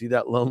uptrend. You see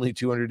that lonely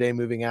 200-day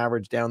moving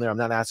average down there. I'm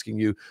not asking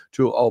you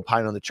to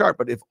opine on the chart,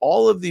 but if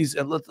all of these,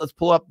 and let's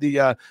pull up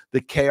the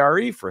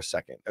KRE for a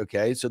second.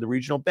 Okay, so the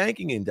regional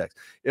banking index.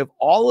 If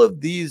all of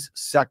these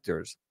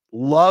sectors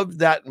loved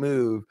that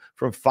move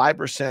from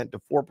 5%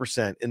 to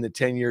 4% in the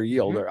 10-year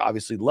yield, or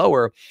obviously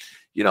lower,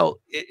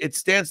 it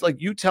stands like,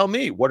 you tell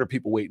me, what are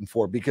people waiting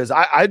for? Because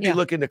I'd be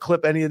looking to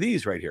clip any of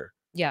these right here.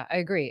 Yeah, I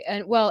agree.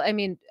 And well, I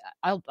mean,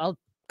 I'll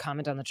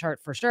comment on the chart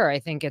for sure. I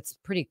think it's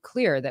pretty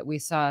clear that we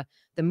saw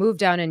the move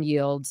down in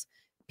yields.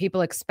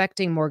 people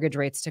expecting mortgage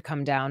rates to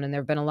come down. And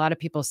there have been a lot of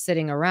people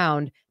sitting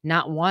around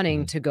not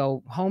wanting to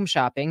go home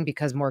shopping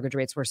because mortgage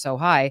rates were so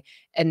high.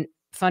 And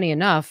funny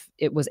enough,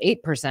 it was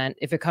 8%.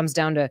 If it comes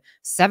down to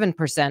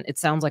 7%, it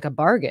sounds like a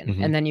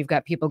bargain. And then you've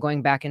got people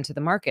going back into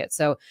the market.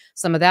 So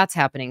some of that's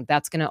happening.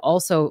 That's going to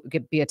also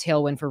be a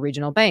tailwind for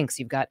regional banks.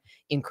 You've got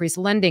increased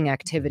lending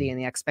activity and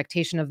the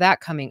expectation of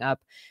that coming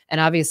up. And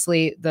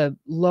obviously the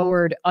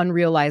lowered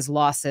unrealized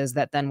losses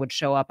that then would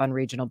show up on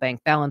regional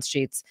bank balance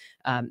sheets,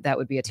 that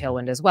would be a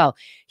tailwind as well.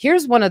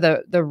 Here's one of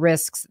the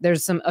risks.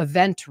 There's some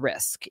event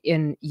risk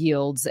in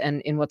yields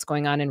and in what's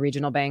going on in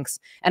regional banks.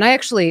 And I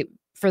actually,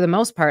 for the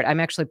most part, I'm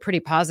actually pretty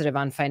positive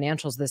on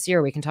financials this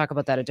year. We can talk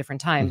about that at a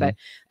different time. But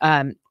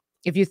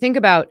if you think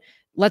about,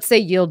 let's say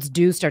yields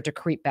do start to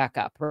creep back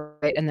up,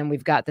 right? And then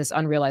we've got this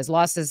unrealized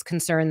losses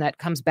concern that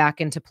comes back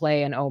into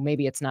play and, oh,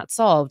 maybe it's not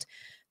solved.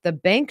 The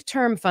Bank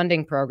Term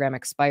Funding Program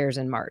expires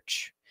in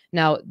March.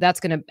 Now, that's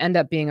going to end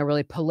up being a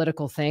really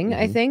political thing,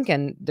 I think.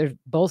 And there's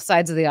both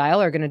sides of the aisle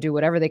are going to do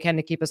whatever they can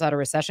to keep us out of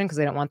recession because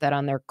they don't want that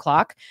on their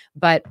clock.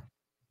 But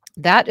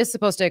that is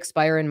supposed to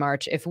expire in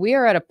March. If we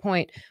are at a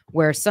point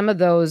where some of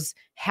those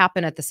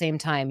happen at the same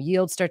time,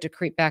 yields start to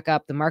creep back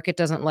up, the market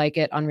doesn't like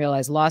it,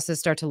 unrealized losses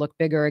start to look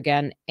bigger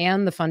again,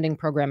 and the funding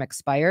program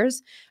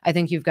expires, I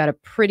think you've got a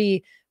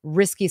pretty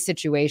risky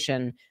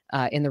situation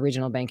in the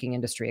regional banking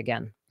industry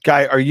again.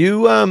 Guy, are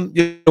you,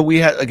 we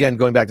had, again,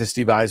 going back to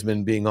Steve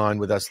Eisman being on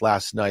with us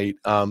last night,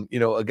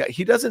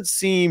 he doesn't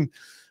seem,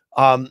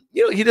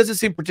 he doesn't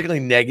seem particularly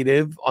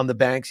negative on the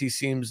banks. He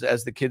seems,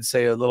 as the kids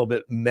say, a little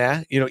bit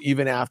meh,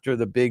 even after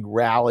the big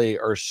rally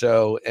or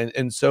so.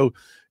 And so,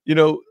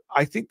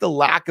 I think the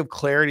lack of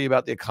clarity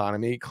about the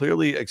economy,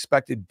 clearly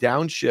expected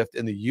downshift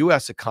in the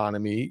U.S.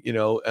 economy, in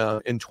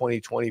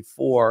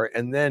 2024,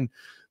 and then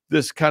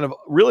this kind of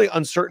really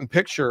uncertain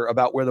picture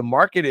about where the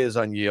market is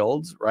on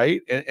yields,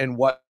 right? And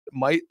what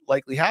might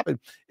likely happen.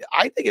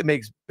 I think it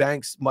makes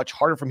banks much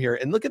harder from here.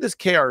 And look at this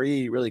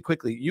KRE really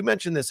quickly. You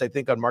mentioned this, I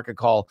think, on Market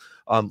Call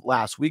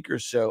last week or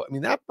so. I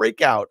mean, that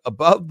breakout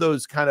above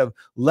those kind of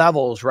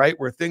levels, right,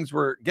 where things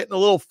were getting a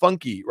little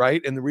funky,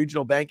 right, in the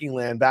regional banking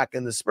land back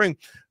in the spring,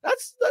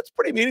 that's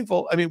pretty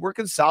meaningful. I mean, we're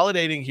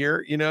consolidating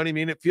here. You know what I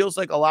mean? It feels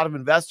like a lot of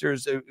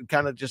investors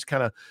kind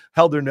of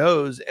held their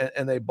nose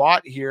and they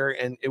bought here,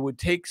 and it would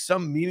take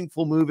some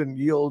meaningful move in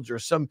yields or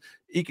some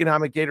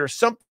economic data or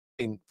something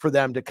for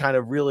them to kind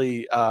of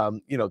really,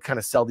 kind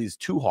of sell these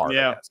too hard.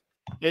 Yeah,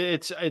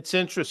 it's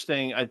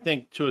interesting. I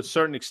think to a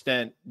certain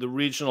extent, the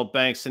regional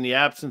banks, in the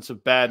absence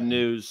of bad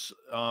news,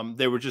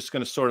 they were just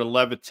going to sort of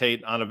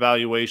levitate on a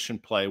valuation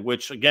play,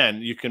 which,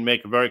 again, you can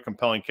make a very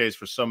compelling case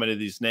for so many of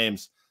these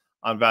names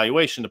on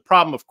valuation. The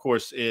problem, of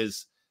course,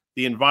 is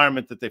the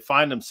environment that they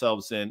find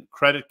themselves in,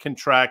 credit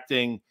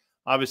contracting,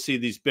 obviously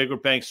these bigger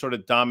banks sort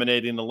of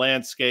dominating the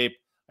landscape.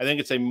 I think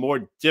it's a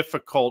more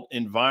difficult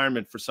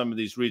environment for some of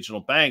these regional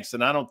banks.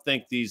 And I don't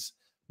think these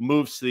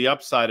moves to the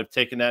upside have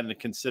taken that into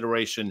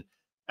consideration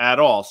at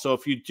all. So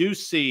if you do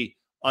see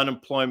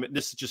unemployment,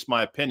 this is just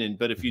my opinion,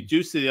 but if you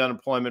do see the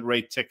unemployment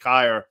rate tick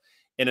higher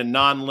in a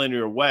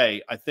nonlinear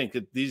way, I think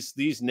that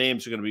these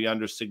names are going to be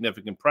under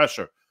significant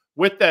pressure.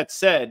 With that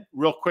said,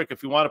 real quick,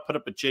 if you want to put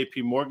up a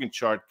JP Morgan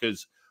chart,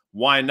 because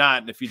why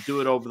not? And if you do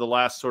it over the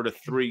last sort of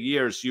 3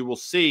 years, you will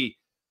see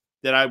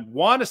that I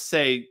want to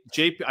say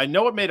JP, I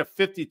know it made a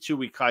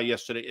 52-week high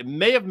yesterday. It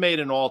may have made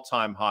an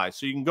all-time high.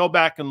 So you can go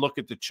back and look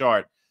at the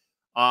chart.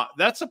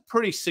 That's a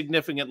pretty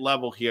significant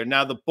level here.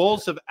 Now, the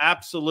bulls have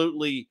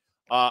absolutely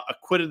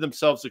acquitted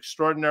themselves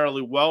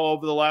extraordinarily well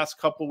over the last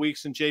couple of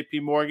weeks in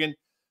JP Morgan.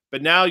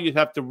 But now you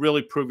have to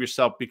really prove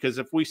yourself, because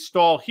if we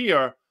stall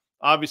here,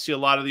 obviously a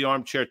lot of the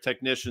armchair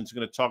technicians are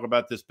going to talk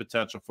about this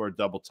potential for a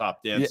double top,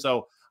 Dan. Yeah.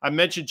 So I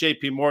mentioned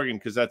JP Morgan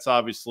because that's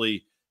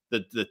obviously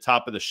the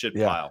top of the shit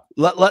pile.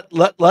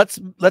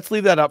 Let's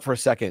leave that up for a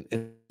second.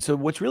 And so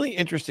what's really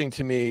interesting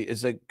to me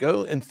is that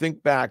go and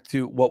think back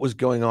to what was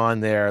going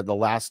on there the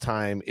last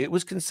time. It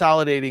was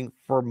consolidating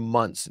for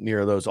months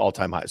near those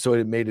all-time highs. So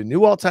it made a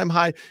new all-time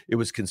high. It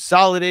was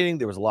consolidating.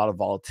 There was a lot of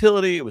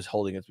volatility. It was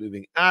holding its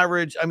moving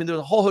average. I mean, there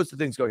was a whole host of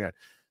things going on.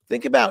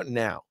 Think about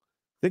now.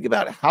 Think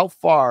about how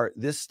far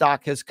this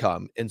stock has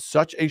come in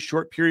such a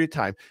short period of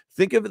time.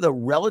 Think of the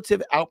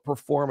relative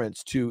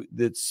outperformance to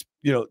its,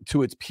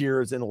 to its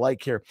peers and the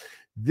like here.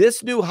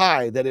 This new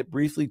high that it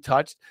briefly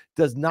touched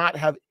does not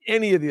have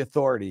any of the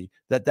authority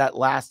that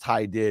last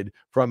high did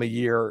from a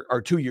year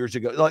or 2 years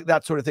ago, like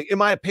that sort of thing, in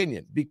my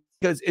opinion,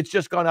 because it's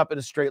just gone up in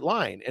a straight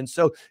line. And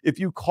so if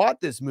you caught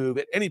this move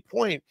at any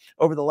point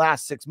over the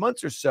last 6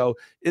 months or so,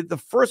 the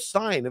first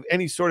sign of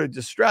any sort of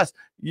distress,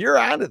 you're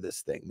out of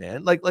this thing,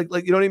 man. Like,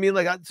 you know what I mean?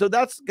 So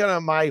that's kind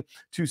of my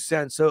 2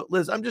 cents. So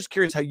Liz, I'm just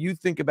curious how you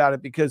think about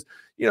it, because,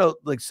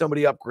 like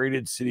somebody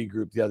upgraded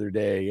Citigroup the other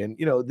day, and,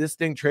 this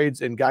thing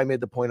trades, and Guy made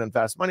the point on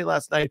Fast Money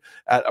last night,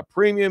 at a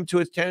premium to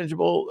its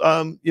tangible,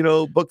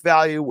 book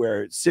value,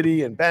 where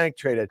Citi and bank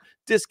traded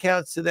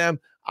discounts to them.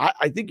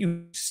 I think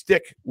you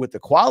stick with the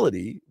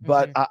quality,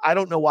 but I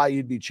don't know why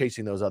you'd be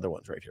chasing those other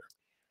ones right here.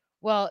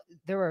 Well,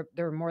 there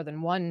were more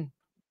than one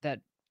that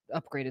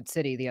upgraded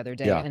Citi the other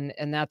day, Yeah.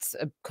 and that's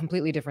a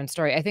completely different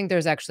story. I think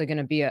there's actually going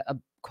to be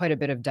quite a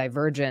bit of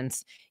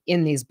divergence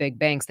in these big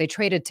banks. They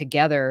traded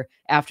together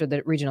after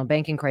the regional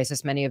banking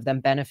crisis. Many of them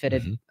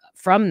benefited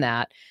from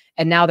that.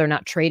 And now they're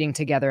not trading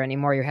together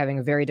anymore. You're having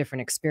a very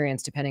different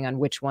experience depending on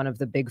which one of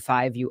the big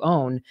five you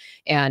own.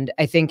 And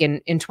I think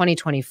in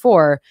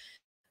 2024,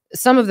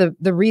 some of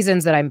the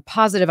reasons that I'm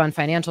positive on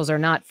financials are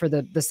not for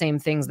the same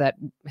things that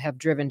have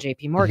driven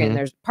JP Morgan.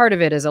 There's part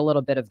of it is a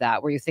little bit of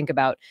that, where you think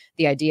about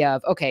the idea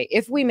of, okay,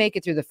 if we make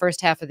it through the first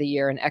half of the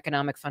year and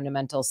economic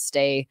fundamentals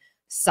stay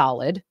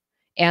solid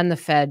and the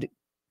Fed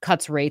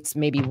cuts rates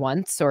maybe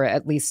once or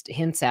at least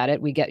hints at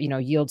it, we get,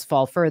 yields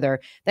fall further,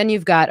 then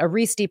you've got a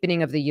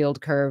re-steepening of the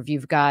yield curve.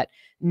 You've got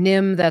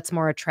NIM that's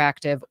more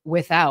attractive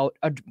without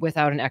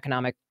an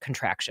economic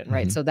contraction,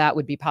 right? So that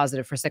would be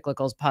positive for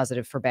cyclicals,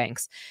 positive for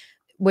banks.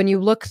 When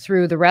you look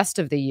through the rest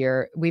of the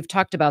year, we've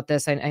talked about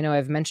this. I know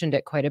I've mentioned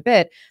it quite a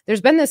bit.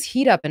 There's been this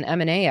heat up in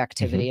M&A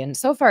activity. And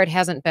so far, it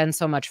hasn't been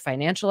so much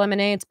financial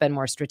M&A. It's been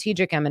more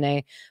strategic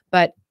M&A.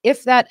 But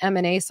if that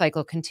M&A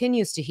cycle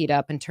continues to heat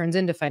up and turns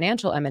into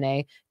financial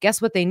M&A,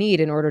 guess what they need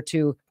in order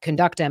to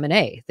conduct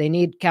M&A? They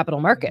need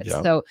capital markets.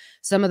 So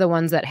some of the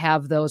ones that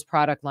have those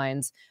product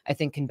lines, I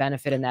think, can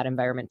benefit in that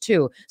environment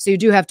too. So you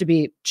do have to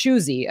be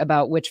choosy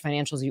about which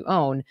financials you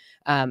own.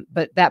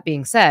 But that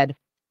being said,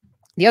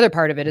 the other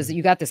part of it is that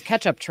you got this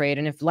catch-up trade.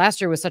 And if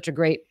last year was such a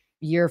great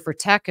year for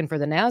tech and for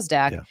the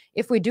NASDAQ,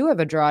 if we do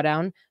have a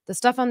drawdown, the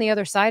stuff on the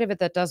other side of it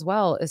that does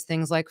well is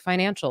things like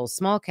financials,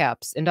 small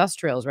caps,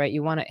 industrials, right?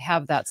 You want to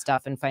have that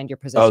stuff and find your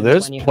position. Oh,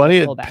 there's plenty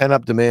of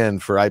pent-up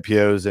demand for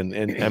IPOs and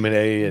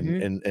M&A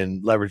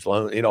and leverage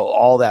loan,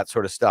 all that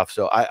sort of stuff.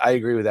 So I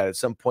agree with that. At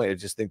some point, I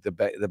just think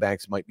the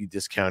banks might be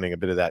discounting a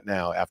bit of that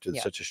now after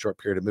such a short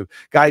period of move.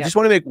 Guy, I just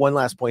want to make one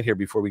last point here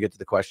before we get to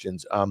the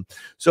questions.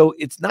 So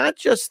it's not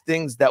just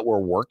things that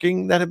were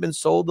working that have been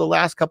sold the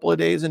last couple of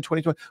days in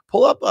 2020.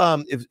 Pull up,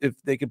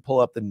 if they could pull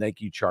up the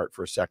Nike chart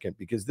for a second,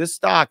 because this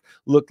stock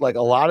looked like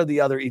a lot of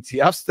the other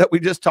ETFs that we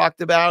just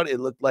talked about. It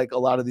looked like a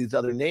lot of these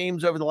other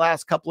names over the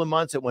last couple of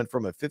months. It went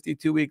from a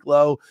 52-week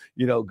low,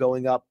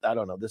 going up. I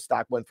don't know. This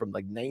stock went from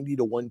like 90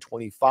 to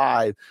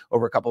 125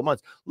 over a couple of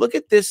months. Look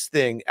at this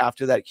thing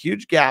after that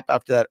huge gap,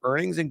 after that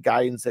earnings and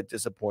guidance that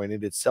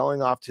disappointed. It's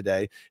selling off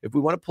today. If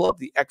we want to pull up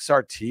the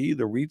XRT,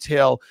 the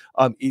retail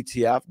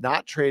ETF,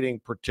 not trading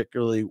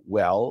particularly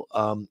well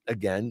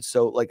again.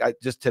 So like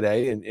just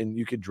today, and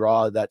you could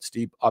draw that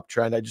steep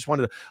uptrend. I just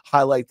wanted to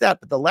highlight that.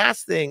 But the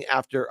last thing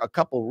after a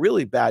couple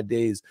really bad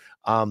days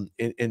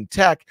in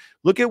tech,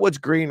 look at what's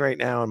green right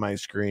now on my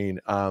screen.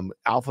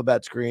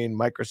 Alphabet's green,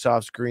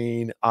 Microsoft's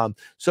green.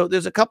 So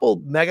there's a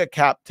couple mega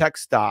cap tech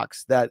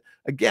stocks that,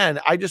 again,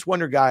 I just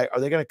wonder, Guy, are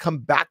they going to come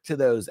back to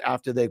those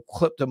after they've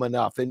clipped them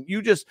enough? And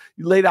you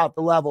laid out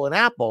the level in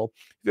Apple.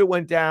 If it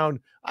went down,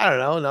 I don't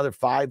know, another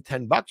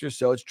 $5-10 or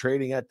so, it's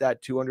trading at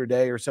that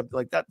 200-day or something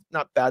like that.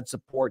 Not bad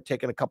support,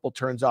 taking a couple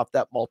turns off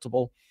that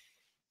multiple.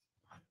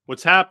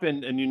 What's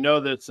happened, and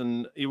this,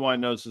 and EY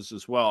knows this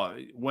as well,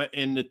 when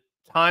in the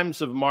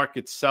times of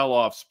market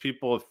sell-offs,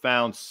 people have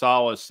found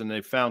solace and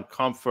they found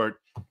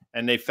comfort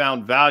and they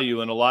found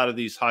value in a lot of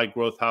these high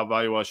growth, high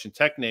valuation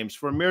tech names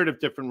for a myriad of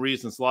different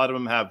reasons. A lot of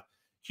them have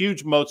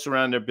huge moats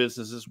around their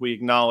businesses. We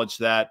acknowledge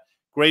that.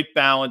 Great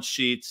balance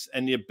sheets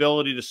and the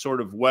ability to sort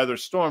of weather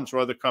storms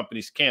where other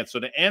companies can't. So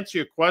to answer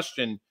your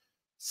question,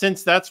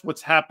 since that's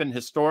what's happened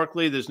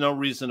historically, there's no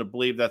reason to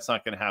believe that's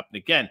not going to happen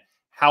again.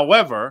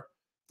 However,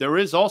 there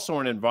is also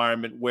an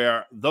environment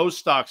where those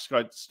stocks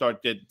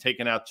start getting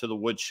taken out to the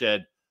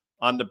woodshed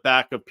on the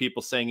back of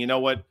people saying, you know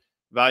what,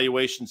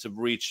 valuations have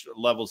reached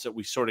levels that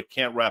we sort of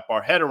can't wrap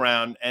our head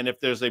around. And if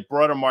there's a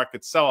broader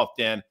market sell-off,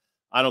 Dan,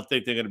 I don't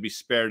think they're going to be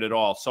spared at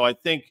all. So I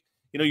think,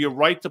 you're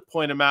right to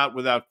point them out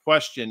without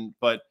question,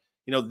 but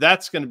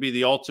that's going to be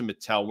the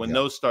ultimate tell when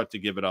those start to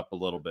give it up a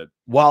little bit.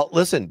 Well,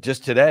 listen,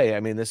 just today,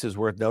 I mean, this is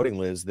worth noting,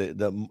 Liz,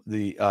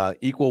 the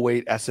equal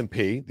weight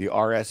S&P, the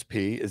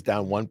RSP is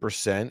down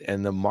 1%,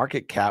 and the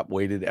market cap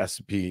weighted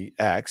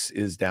SPX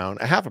is down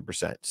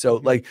 0.5%.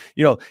 So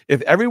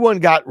if everyone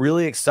got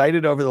really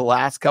excited over the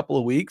last couple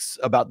of weeks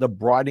about the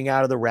broadening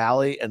out of the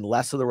rally and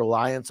less of the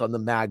reliance on the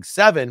Mag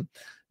 7,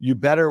 you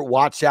better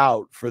watch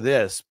out for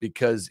this,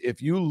 because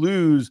if you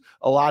lose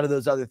a lot of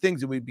those other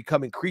things and we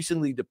become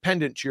increasingly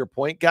dependent, to your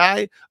point,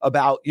 Guy,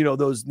 about,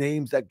 those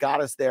names that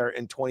got us there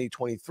in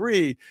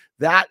 2023,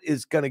 that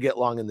is going to get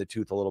long in the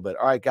tooth a little bit.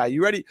 All right, Guy,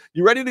 you ready?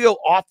 You ready to go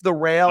off the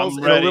rails?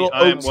 I'm ready. In a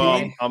little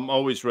OT? I'm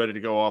always ready to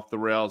go off the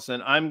rails.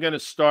 And I'm going to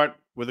start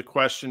with a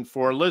question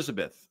for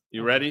Elizabeth.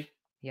 You ready?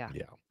 Yeah.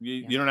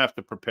 You don't have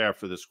to prepare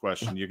for this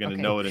question. You're going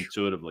to know it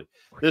intuitively.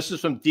 This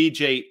is from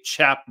DJ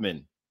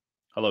Chapman.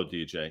 Hello,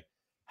 DJ.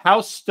 How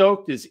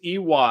stoked is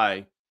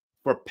EY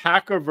for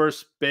Packer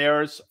versus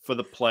Bears for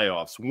the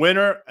playoffs?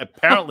 Winner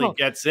apparently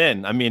gets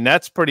in. I mean,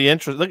 that's pretty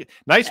interesting. Look,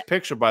 nice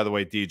picture, by the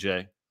way,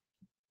 DJ.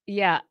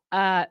 Yeah,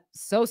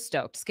 so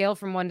stoked. Scale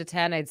from 1 to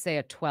 10, I'd say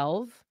a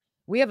 12.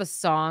 We have a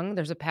song.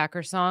 There's a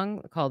Packer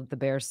song called "The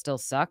Bears Still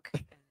Suck."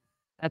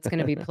 That's going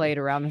to be played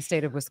around the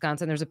state of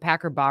Wisconsin. There's a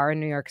Packer bar in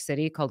New York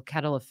City called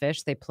Kettle of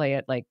Fish. They play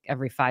it like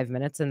every 5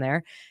 minutes in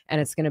there,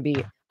 and it's going to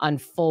be on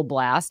full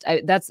blast.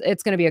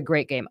 It's going to be a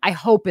great game. I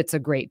hope it's a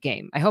great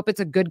game. I hope it's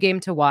a good game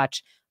to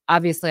watch.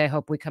 Obviously, I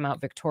hope we come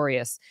out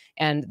victorious.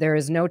 And there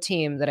is no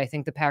team that I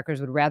think the Packers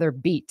would rather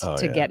beat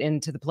to get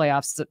into the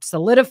playoffs,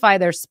 solidify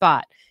their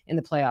spot in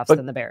the playoffs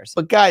than the Bears.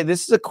 But Guy,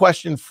 this is a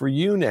question for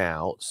you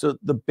now. So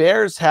the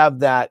Bears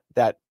have that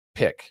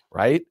pick,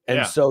 right?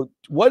 And so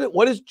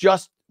what is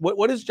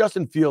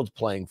Justin Fields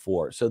playing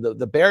for? So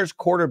the Bears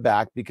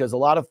quarterback, because a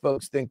lot of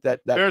folks think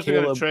that Bears are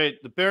going to trade.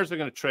 The Bears are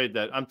going to trade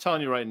that. I'm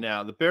telling you right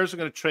now, the Bears are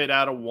going to trade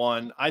out of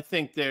one. I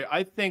think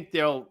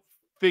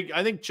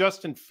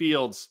Justin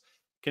Fields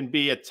can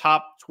be a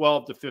top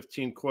 12 to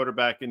 15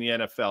 quarterback in the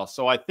NFL.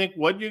 So I think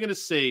what you're going to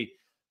see,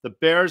 the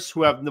Bears,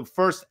 who have the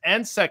first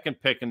and second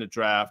pick in the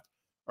draft,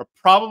 are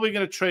probably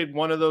going to trade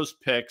one of those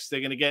picks. They're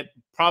going to get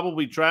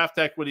probably draft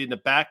equity in the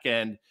back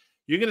end.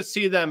 You're going to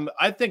see them.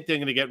 I think they're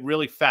going to get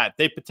really fat.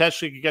 They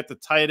potentially could get the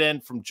tight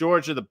end from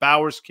Georgia, the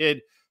Bowers kid,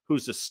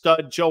 who's a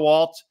stud, Joe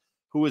Alt,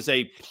 who is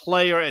a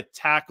player at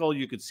tackle.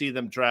 You could see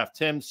them draft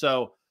him.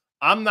 So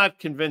I'm not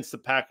convinced the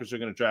Packers are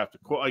going to draft the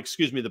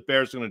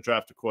Bears are going to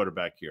draft a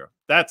quarterback here.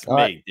 That's me,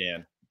 right,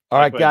 Dan. All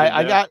right,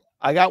 Guy,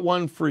 I got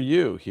one for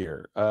you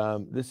here.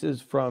 This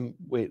is from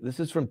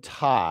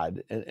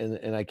Todd,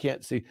 and I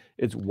can't see.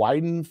 It's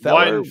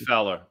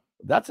Weidenfeller.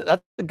 That's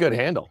a good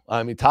handle.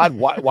 I mean, Todd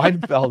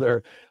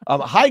Weidenfeller.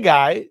 Hi,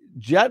 Guy.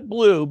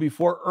 JetBlue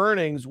before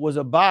earnings was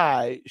a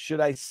buy. Should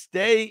I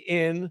stay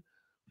in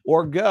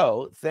or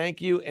go?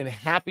 Thank you and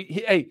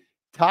happy. Hey,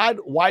 Todd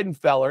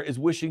Weidenfeller is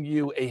wishing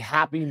you a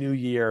happy new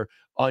year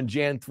on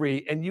Jan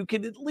 3, and you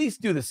can at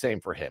least do the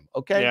same for him,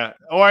 okay? Yeah,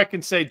 or I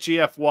can say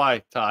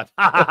GFY, Todd.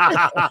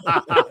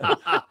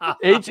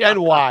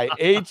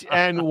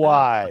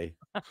 HNY.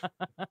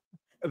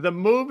 The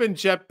move in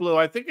JetBlue,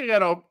 I think I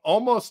got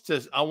almost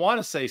to, I want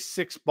to say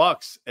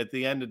 $6 at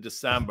the end of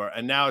December,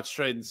 and now it's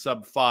trading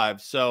sub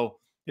 5. So,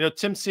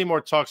 Tim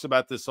Seymour talks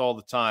about this all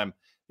the time.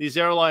 These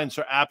airlines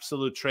are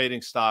absolute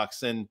trading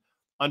stocks, and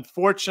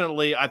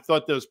unfortunately, I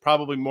thought there was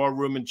probably more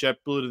room in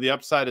JetBlue to the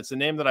upside. It's a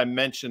name that I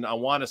mentioned, I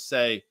want to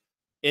say,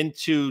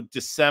 into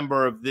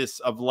December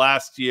of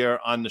last year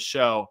on the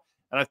show.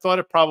 And I thought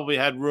it probably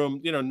had room,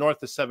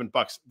 north of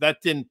 $7.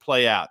 That didn't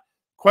play out.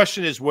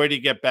 Question is, where do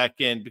you get back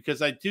in?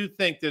 Because I do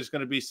think there's going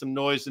to be some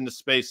noise in the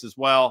space as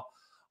well.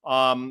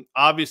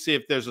 Obviously,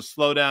 if there's a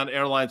slowdown,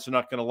 airlines are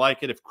not going to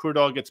like it. If crude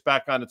oil gets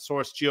back on its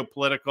horse,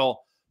 geopolitical.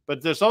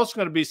 But there's also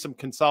going to be some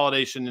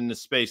consolidation in the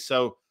space.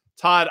 So,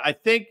 Todd, I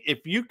think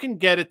if you can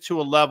get it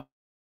to a level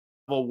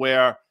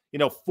where,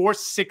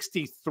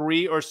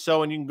 463 or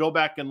so, and you can go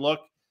back and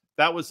look,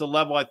 that was the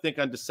level, I think,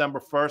 on December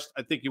 1st.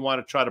 I think you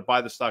want to try to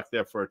buy the stock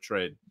there for a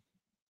trade.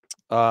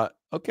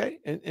 Okay.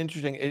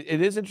 Interesting.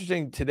 It is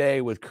interesting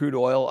today with crude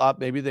oil up.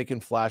 Maybe they can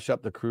flash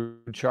up the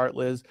crude chart,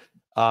 Liz.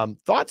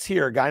 Thoughts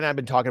here. Guy and I have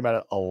been talking about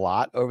it a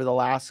lot over the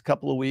last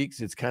couple of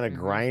weeks. It's kind of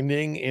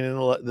grinding in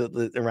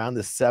around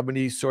the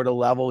 70 sort of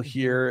level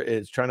here.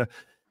 It's trying to,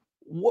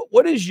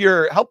 what is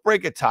your, help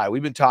break a tie?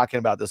 We've been talking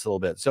about this a little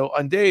bit. So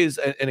on days,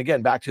 and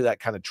again, back to that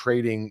kind of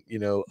trading,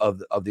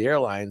 of the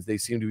airlines, they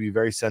seem to be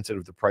very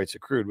sensitive to the price of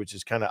crude, which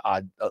is kind of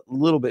odd a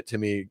little bit to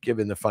me,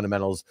 given the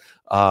fundamentals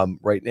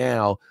right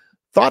now.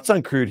 Thoughts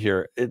on crude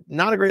here?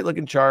 Not a great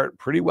looking chart,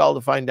 pretty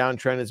well-defined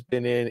downtrend it's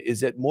been in.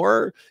 Is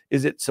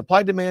it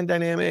supply-demand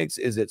dynamics?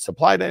 Is it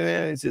supply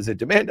dynamics? Is it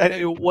demand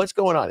dynamics? What's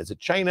going on? Is it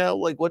China?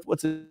 Like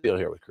what's the deal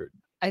here with crude?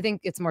 I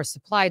think it's more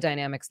supply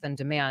dynamics than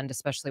demand,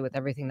 especially with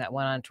everything that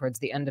went on towards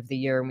the end of the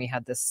year. And we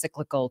had this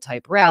cyclical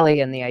type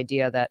rally and the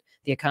idea that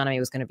the economy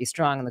was going to be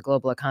strong and the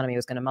global economy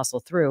was going to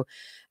muscle through.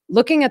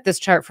 Looking at this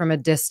chart from a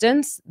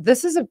distance,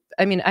 this is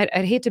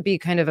I'd hate to be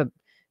kind of a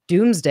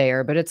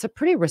doomsdayer, but it's a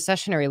pretty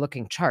recessionary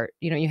looking chart.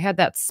 You had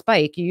that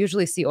spike. You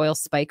usually see oil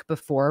spike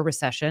before a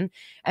recession,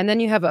 and then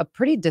you have a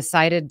pretty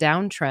decided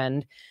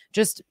downtrend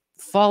just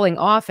falling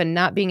off and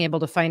not being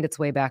able to find its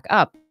way back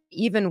up.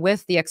 Even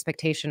with the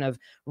expectation of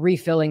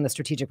refilling the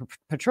strategic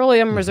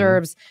petroleum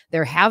reserves,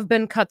 there have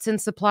been cuts in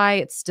supply.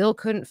 It still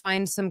couldn't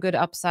find some good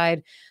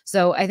upside.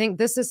 So I think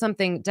this is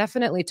something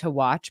definitely to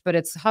watch, but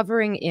it's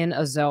hovering in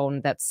a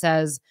zone that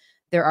says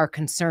there are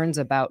concerns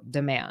about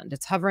demand.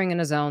 It's hovering in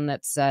a zone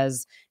that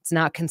says it's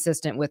not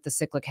consistent with the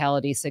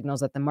cyclicality signals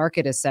that the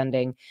market is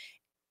sending.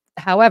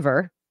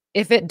 However,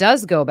 if it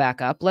does go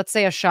back up, let's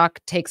say a shock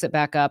takes it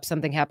back up,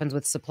 something happens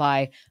with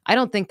supply, I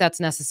don't think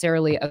that's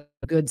necessarily a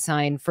good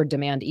sign for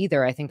demand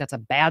either. I think that's a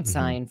bad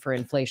sign for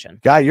inflation.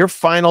 Guy, your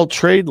final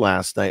trade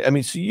last night.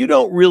 So you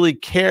don't really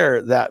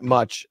care that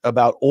much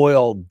about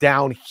oil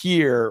down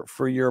here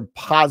for your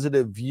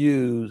positive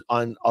views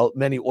on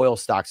many oil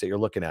stocks that you're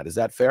looking at. Is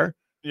that fair?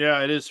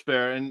 Yeah, it is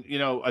fair. And,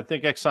 I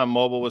think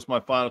ExxonMobil was my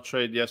final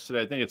trade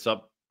yesterday. I think it's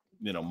up,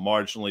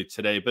 marginally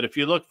today. But if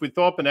we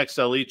throw up an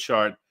XLE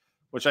chart,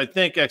 which I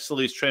think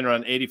XLE is trading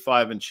around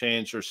 85 and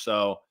change or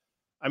so.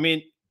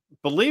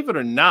 Believe it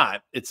or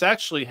not, it's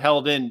actually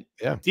held in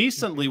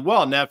decently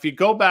well. Now, if you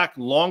go back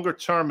longer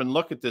term and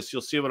look at this,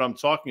 you'll see what I'm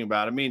talking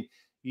about.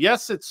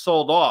 Yes, it's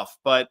sold off,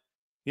 but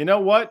You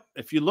know what?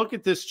 If you look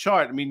at this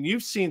chart, I mean,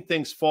 you've seen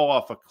things fall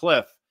off a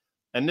cliff,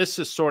 and this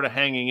is sort of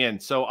hanging in.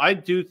 So I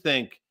do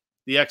think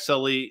the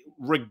XLE,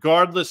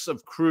 regardless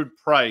of crude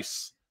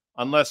price,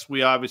 unless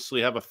we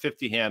obviously have a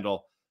 50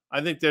 handle,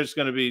 I think there's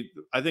going to be,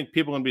 I think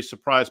people are going to be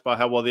surprised by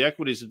how well the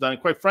equities have done.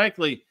 And quite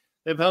frankly,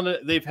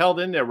 they've held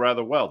in there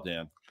rather well,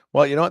 Dan.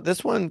 Well, you know what?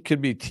 This one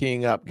could be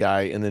teeing up,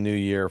 Guy, in the new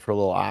year for a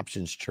little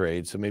options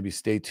trade. So maybe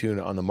stay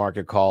tuned on the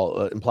market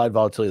call. Implied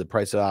volatility, the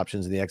price of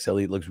options in the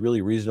XLE looks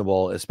really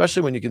reasonable,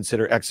 especially when you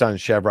consider Exxon and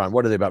Chevron.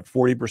 What are they, about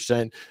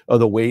 40% of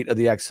the weight of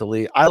the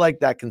XLE? I like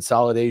that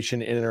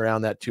consolidation in and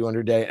around that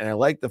 200-day. And I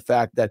like the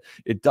fact that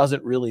it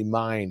doesn't really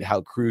mind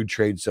how crude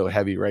trades so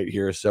heavy right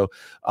here. So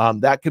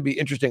that could be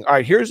interesting. All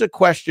right, here's a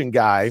question,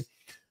 Guy.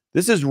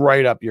 This is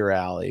right up your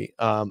alley.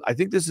 I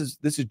think this is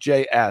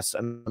JS,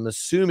 and I'm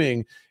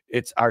assuming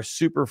it's our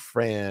super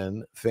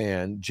fan,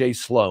 Jay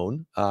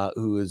Sloan,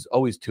 who is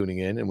always tuning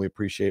in, and we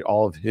appreciate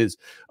all of his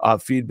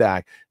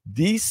feedback.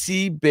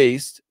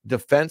 DC-based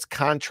defense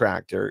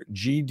contractor,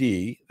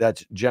 GD,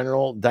 that's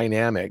General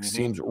Dynamics,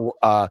 seems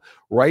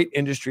right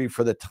industry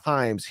for the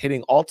times,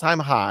 hitting all-time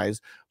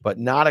highs, but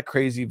not a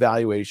crazy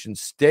valuation.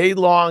 Stay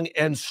long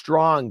and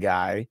strong,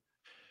 Guy.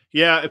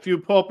 Yeah, if you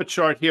pull up a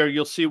chart here,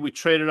 you'll see we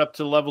traded up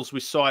to the levels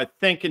we saw, I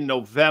think, in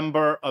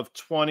November of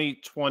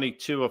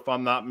 2022, if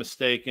I'm not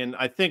mistaken.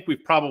 I think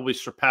we've probably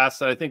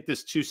surpassed that. I think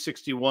this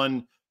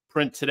 261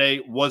 print today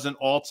was an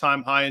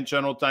all-time high in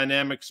General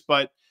Dynamics.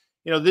 But,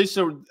 you know, these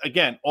are,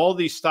 again, all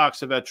these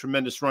stocks have had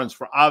tremendous runs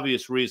for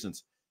obvious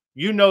reasons.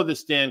 You know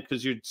this, Dan,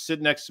 because you're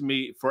sitting next to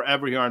me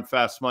forever here on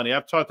Fast Money.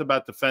 I've talked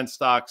about defense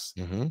stocks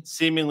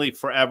seemingly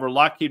forever.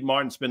 Lockheed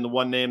Martin's been the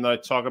one name that I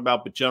talk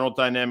about, but General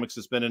Dynamics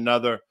has been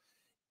another.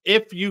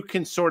 If you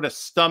can sort of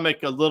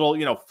stomach a little,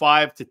 you know,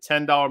 $5 to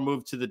 $10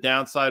 move to the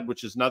downside,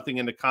 which is nothing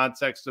in the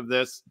context of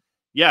this,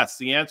 yes,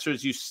 the answer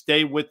is you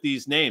stay with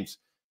these names.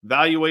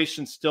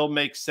 Valuation still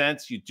makes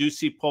sense. You do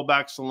see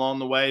pullbacks along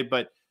the way,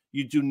 but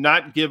you do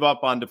not give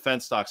up on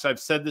defense stocks. I've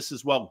said this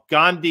as well.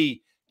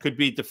 Gandhi could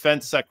be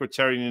defense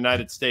secretary in the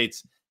United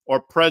States or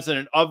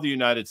president of the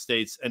United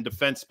States, and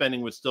defense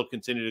spending would still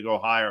continue to go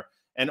higher.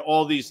 And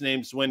all these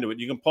names win to it.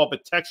 You can pull up a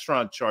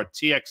Textron chart,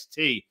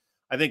 TXT.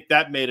 I think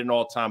that made an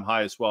all-time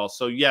high as well.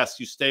 So, yes,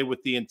 you stay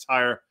with the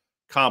entire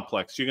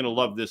complex. You're going to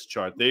love this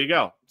chart. There you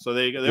go. So,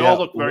 there you go. They all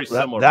look very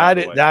similar.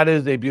 That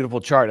is a beautiful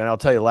chart. And I'll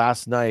tell you,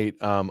 last night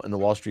in the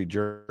Wall Street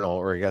Journal,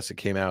 or I guess it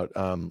came out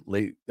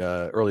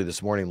early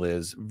this morning,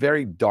 Liz,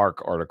 very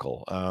dark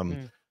article.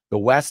 The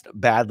West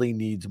badly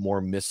needs more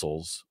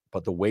missiles,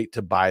 but the wait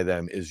to buy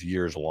them is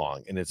years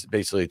long. And it's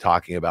basically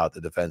talking about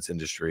the defense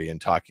industry and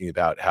talking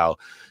about how,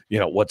 you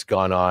know, what's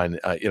gone on,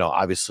 you know,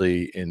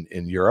 obviously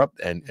in Europe,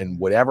 and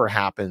whatever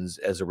happens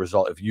as a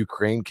result, if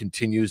Ukraine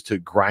continues to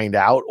grind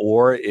out,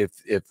 or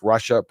if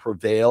Russia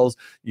prevails,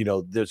 you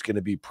know, there's going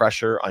to be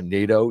pressure on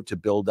NATO to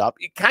build up.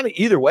 Kind of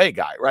either way,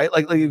 Guy, right?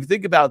 Like if you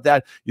think about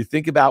that, you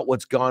think about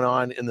what's gone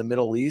on in the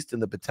Middle East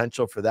and the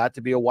potential for that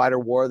to be a wider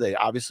war. They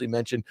obviously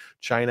mentioned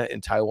China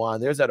and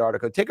Taiwan. There's that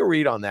article. Take a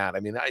read on that.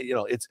 I mean, you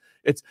know,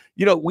 it's,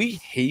 you know, we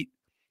hate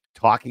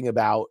talking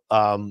about,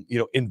 you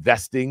know,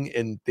 investing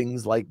in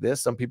things like this.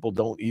 Some people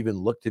don't even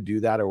look to do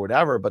that or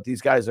whatever, but these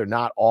guys are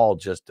not all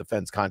just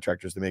defense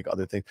contractors to make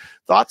other things.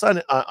 Thoughts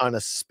on a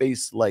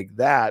space like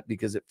that?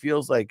 Because it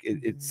feels like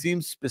it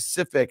seems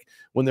specific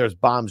when there's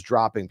bombs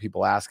dropping.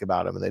 People ask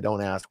about them, and they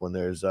don't ask when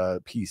there's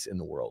peace in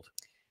the world.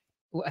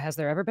 Has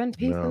there ever been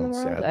peace in the world?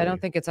 Sadly. I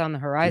don't think it's on the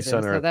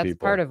horizon. So that's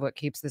part of what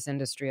keeps this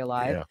industry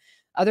alive. Yeah.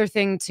 Other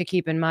thing to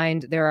keep in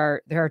mind,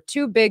 there are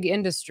two big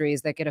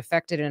industries that get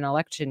affected in an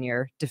election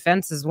year.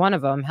 Defense is one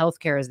of them.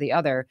 Healthcare is the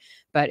other.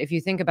 But if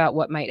you think about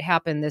what might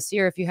happen this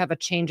year, if you have a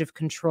change of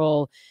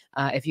control,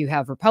 if you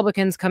have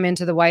Republicans come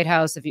into the White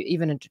House, if you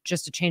even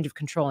just a change of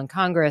control in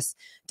Congress,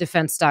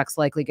 defense stocks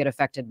likely get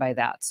affected by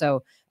that.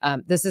 So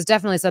this is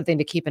definitely something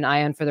to keep an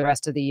eye on for the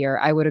rest of the year.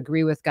 I would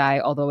agree with Guy,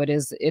 although it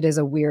is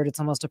a weird,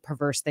 it's almost a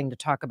perverse thing to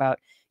talk about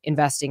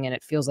investing in.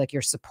 It feels like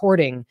you're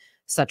supporting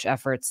such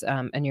efforts,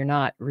 and you're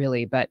not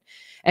really. But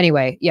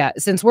anyway, yeah,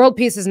 since world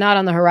peace is not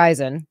on the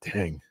horizon,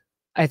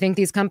 I think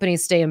these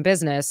companies stay in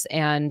business,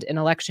 and an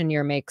election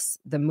year makes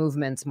the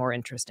movements more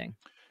interesting.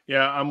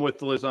 Yeah, I'm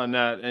with Liz on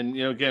that. And,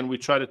 you know, again, we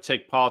try to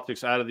take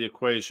politics out of the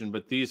equation,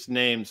 but these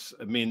names,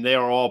 I mean, they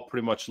are all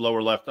pretty much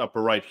lower left,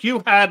 upper right.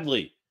 Hugh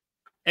Hadley.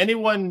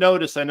 Anyone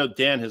notice? I know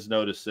Dan has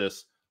noticed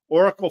this.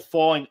 Oracle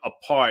falling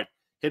apart.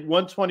 Hit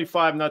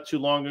 125 not too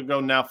long ago,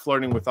 now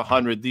flirting with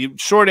 100. The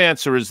short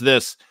answer is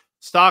this.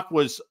 Stock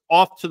was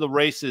off to the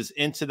races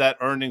into that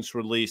earnings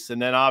release,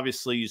 and then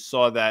obviously you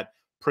saw that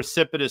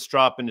precipitous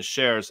drop in the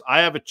shares.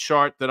 I have a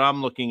chart that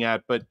I'm looking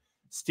at, but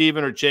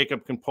Stephen or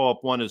Jacob can pull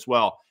up one as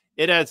well.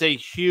 It has a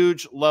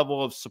huge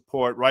level of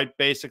support, right?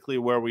 Basically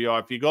where we are.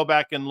 If you go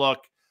back and look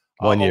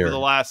over the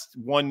last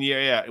 1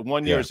 year,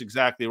 1 year is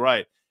exactly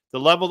right. The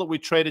level that we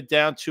traded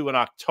down to in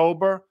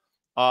October,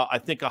 I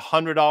think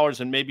 $100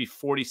 and maybe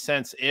 40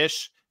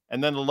 cents-ish.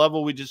 And then the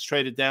level we just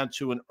traded down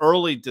to in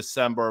early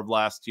December of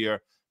last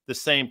year, the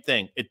same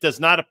thing. It does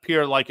not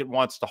appear like it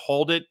wants to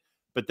hold it,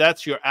 but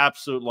that's your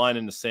absolute line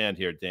in the sand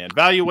here, Dan.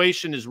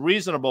 Valuation is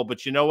reasonable,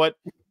 but you know what?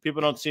 People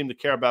don't seem to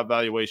care about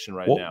valuation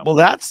right now. Well,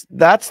 that's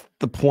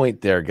the point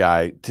there,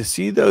 Guy. To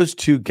see those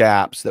two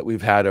gaps that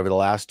we've had over the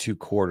last 2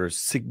 quarters,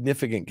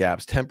 significant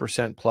gaps,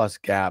 10% plus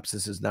gaps.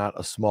 This is not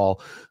a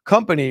small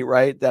company,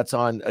 right? That's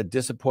on a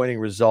disappointing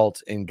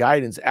result in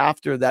guidance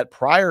after that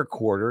prior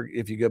quarter.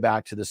 If you go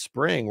back to the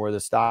spring where the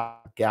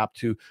stock gap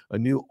to a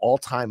new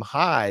all-time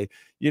high,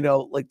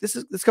 like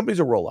this company's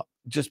a roll-up,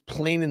 just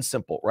plain and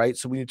simple, right?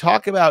 So when you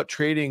talk about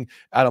trading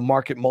at a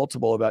market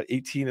multiple about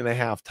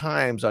 18.5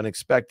 times on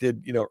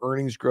expected,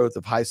 earnings growth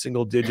of high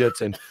single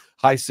digits and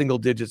high single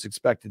digits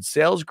expected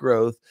sales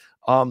growth,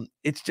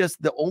 it's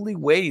just the only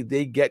way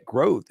they get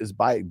growth is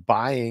by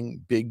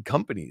buying big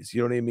companies.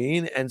 You know what I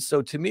mean? And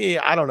so to me,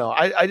 I don't know.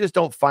 I just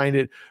don't find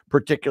it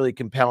particularly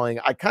compelling.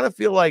 I kind of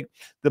feel like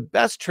the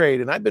best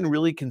trade, and I've been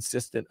really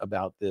consistent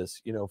about this,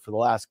 for the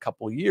last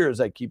couple of years,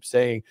 I keep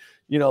saying,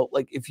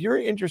 like if you're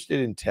interested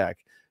in tech,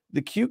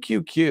 the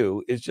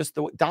QQQ is just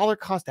the dollar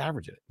cost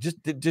average it.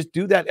 Just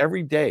do that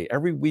every day,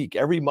 every week,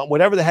 every month,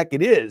 whatever the heck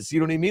it is. You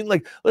know what I mean?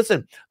 Like,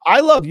 listen, I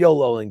love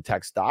YOLOing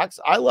tech stocks.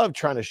 I love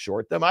trying to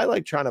short them. I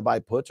like trying to buy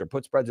puts or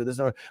put spreads or this.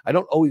 I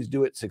don't always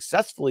do it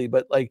successfully,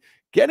 but like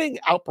getting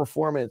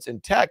outperformance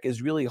in tech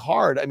is really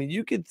hard. I mean,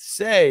 you could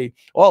say,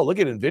 oh, look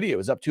at NVIDIA. It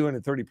was up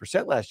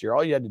 230% last year.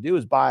 All you had to do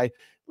is buy.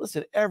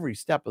 Listen, every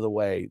step of the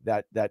way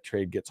that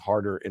trade gets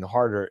harder and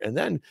harder. And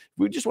then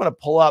we just want to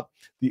pull up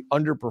the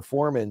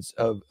underperformance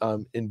of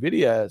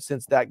NVIDIA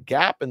since that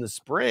gap in the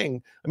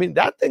spring. I mean,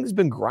 that thing's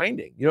been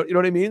grinding. You know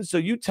what I mean? So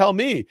you tell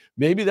me,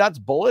 maybe that's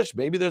bullish.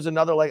 Maybe there's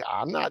another, like,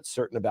 I'm not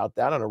certain about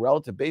that on a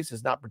relative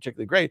basis, not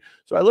particularly great.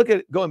 So I look at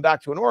it, going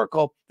back to an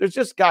Oracle,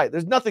 there's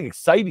nothing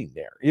exciting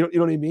there. You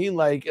know what I mean?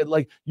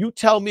 Like you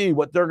tell me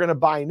what they're going to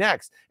buy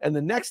next. And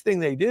the next thing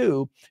they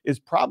do is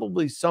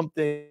probably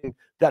something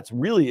that's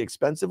really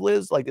expensive,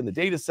 Liz, like in the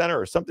data center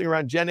or something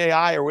around Gen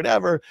AI or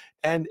whatever.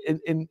 And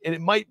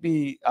it might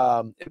be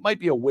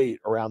a weight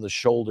around the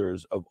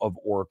shoulders of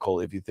Oracle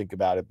if you think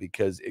about it,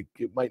 because it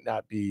might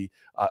not be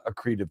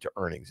accretive to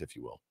earnings, if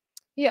you will.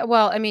 Yeah,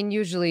 well, I mean,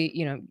 usually,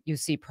 you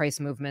see price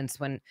movements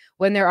when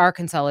there are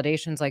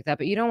consolidations like that,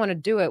 but you don't want to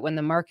do it when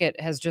the market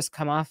has just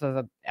come off of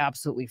an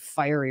absolutely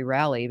fiery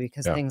rally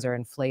because things are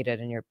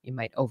inflated and you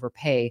might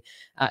overpay.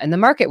 And the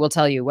market will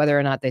tell you whether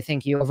or not they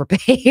think you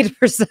overpaid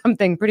for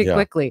something pretty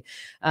quickly.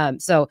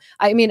 So,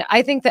 I mean,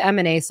 I think the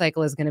M&A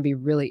cycle is going to be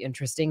really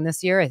interesting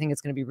this year. I think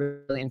it's going to be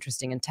really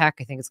interesting in tech.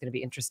 I think it's going to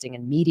be interesting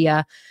in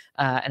media.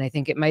 And I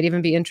think it might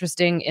even be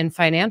interesting in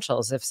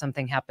financials if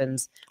something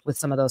happens with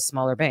some of those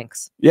smaller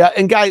banks. Yeah.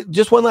 And Guy,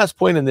 just one last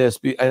point in this,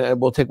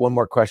 and we'll take one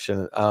more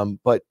question.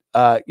 But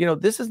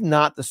this is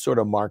not the sort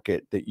of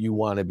market that you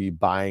want to be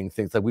buying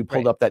things like we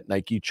pulled up that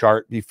Nike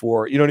chart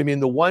before. You know what I mean?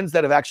 The ones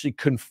that have actually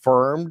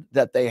confirmed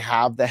that they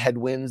have the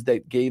headwinds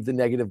that gave the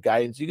negative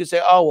guidance. You can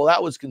say, oh, well,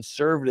 that was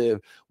conservative.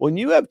 When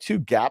you have 2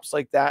 gaps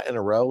like that in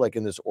a row, like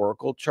in this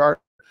Oracle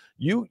chart,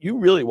 you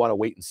really want to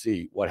wait and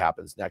see what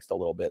happens next a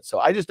little bit. So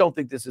I just don't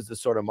think this is the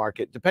sort of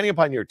market, depending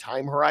upon your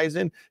time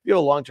horizon. If you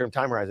have a long-term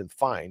time horizon,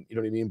 fine. You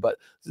know what I mean? But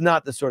it's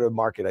not the sort of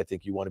market I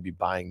think you want to be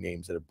buying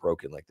names that have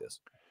broken like this.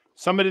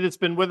 Somebody that's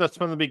been with us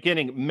from the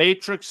beginning,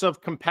 matrix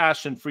of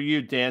compassion for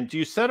you, Dan. Do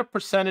you set a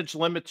percentage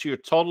limit to your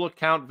total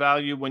account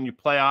value when you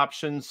play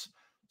options?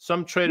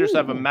 Some traders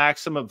have a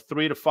maximum of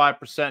 3 to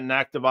 5% in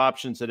active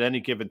options at any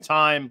given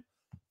time.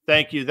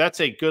 Thank you. That's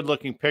a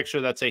good-looking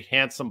picture. That's a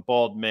handsome,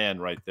 bald man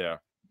right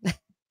there.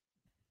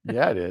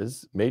 Yeah, it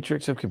is.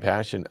 Matrix of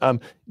compassion.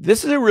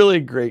 This is a really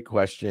great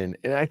question.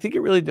 And I think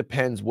it really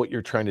depends what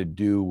you're trying to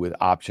do with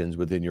options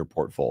within your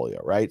portfolio,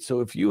 right?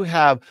 So if you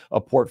have a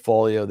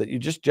portfolio that you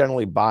just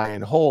generally buy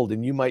and hold,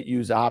 and you might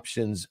use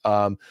options,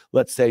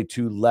 let's say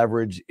to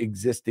leverage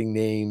existing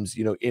names,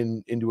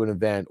 into an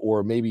event,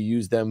 or maybe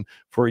use them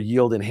for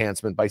yield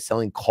enhancement by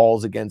selling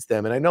calls against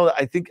them. And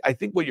I think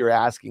what you're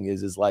asking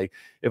is like,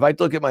 if I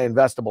look at my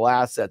investable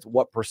assets,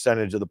 what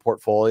percentage of the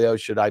portfolio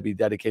should I be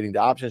dedicating to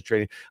options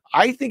trading?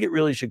 I think it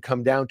really should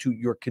come down to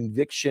your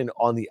conviction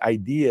on the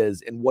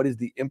ideas and what is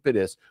the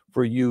impetus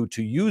for you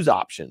to use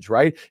options,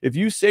 right? If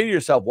you say to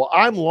yourself, well,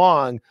 I'm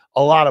long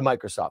a lot of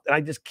Microsoft and I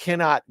just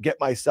cannot get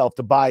myself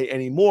to buy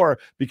anymore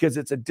because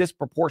it's a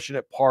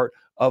disproportionate part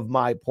of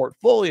my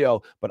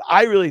portfolio, but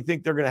I really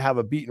think they're going to have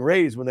a beat and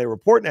raise when they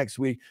report next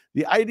week.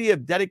 The idea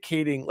of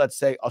dedicating, let's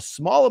say, a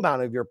small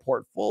amount of your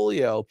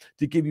portfolio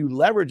to give you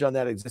leverage on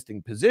that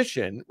existing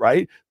position,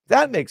 right?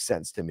 That makes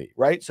sense to me,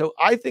 right? So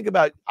I think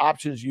about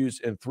options use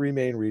in 3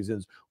 main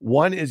reasons.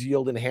 One is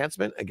yield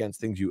enhancement against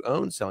things you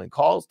own, selling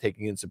calls,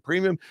 taking in some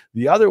premium.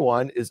 The other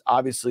one is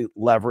obviously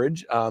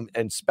leverage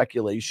and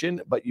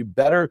speculation, but you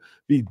better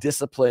be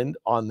disciplined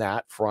on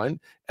that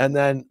front. And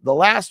then the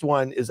last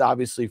one is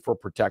obviously for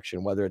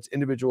protection, whether it's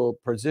individual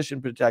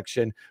position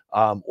protection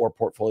or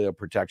portfolio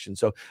protection.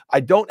 So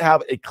I don't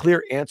have a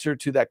clear answer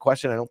to that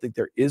question. I don't think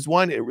there is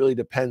one. It really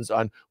depends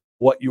on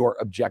what your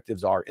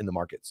objectives are in the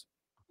markets.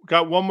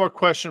 Got one more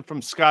question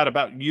from Scott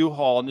about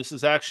U-Haul, and this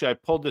is actually, I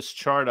pulled this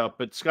chart up,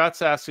 but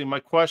Scott's asking my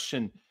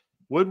question,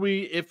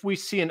 if we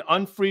see an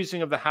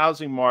unfreezing of the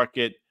housing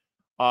market,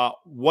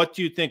 What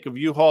do you think of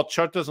U-Haul?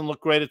 Chart doesn't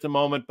look great at the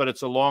moment, but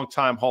it's a long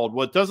time hold.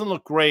 Well, it doesn't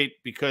look great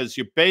because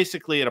you're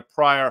basically at a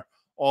prior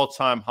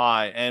all-time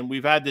high, and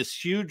we've had this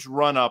huge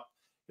run-up.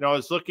 You know, I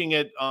was looking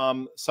at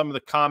some of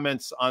the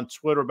comments on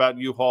Twitter about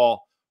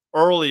U-Haul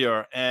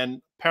earlier,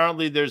 and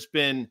apparently there's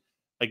been,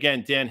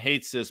 again, Dan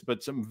hates this,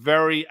 but some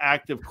very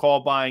active call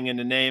buying in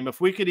the name. If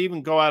we could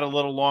even go out a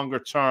little longer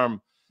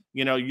term,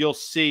 you know, you'll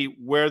see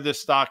where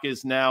this stock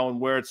is now and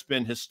where it's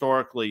been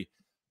historically.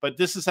 But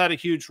this has had a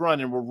huge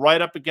run, and we're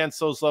right up against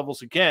those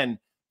levels again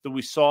that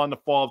we saw in the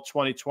fall of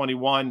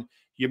 2021.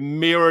 You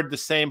mirrored the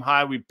same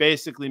high we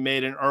basically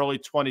made in early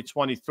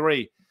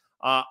 2023.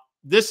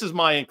 This is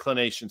my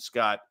inclination,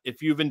 Scott.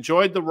 If you've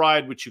enjoyed the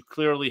ride, which you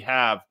clearly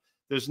have,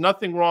 there's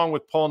nothing wrong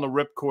with pulling the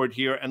ripcord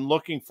here and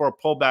looking for a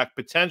pullback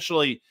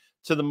potentially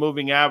to the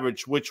moving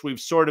average, which we've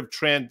sort of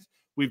traversed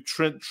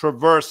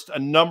a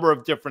number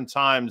of different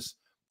times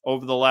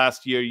over the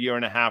last year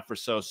and a half or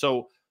so.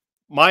 So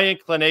my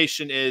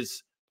inclination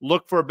is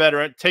look for a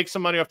better, take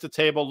some money off the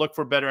table, look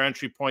for a better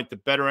entry point. The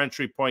better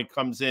entry point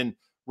comes in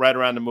right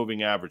around the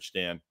moving average,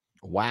 Dan.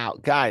 Wow,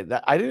 Guy,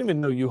 I didn't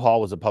even know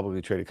U-Haul was a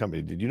publicly traded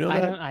company. Did you know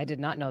that? I did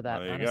not know that.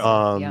 There you honestly.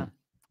 go. Yeah.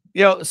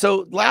 You know,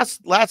 so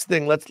last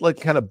thing, let's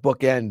kind of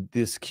bookend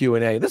this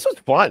Q&A. This was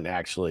fun,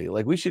 actually.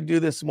 Like, we should do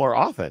this more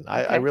often.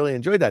 I really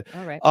enjoyed that.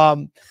 All right.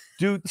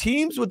 Do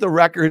teams with the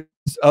records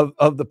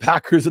of the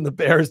Packers and the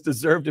Bears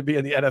deserve to be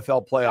in the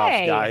NFL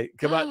playoffs, Guy?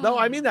 Come on. No,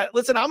 I mean that.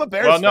 Listen, I'm a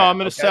Bears fan. I'm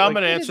going to say, I'm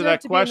like, going to answer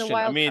that question.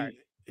 I mean,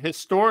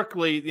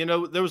 historically, you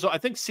know, there was, I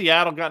think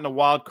Seattle got in a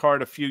wild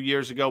card a few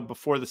years ago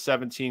before the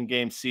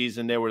 17-game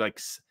season. They were like,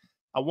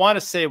 I want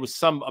to say it was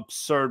some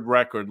absurd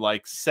record,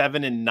 like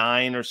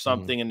 7-9 or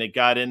something, and they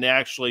got in. They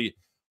actually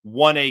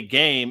won a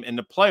game in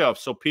the playoffs.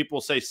 So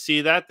people say,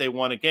 see that? They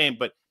won a game.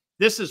 But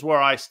this is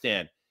where I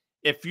stand.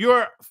 If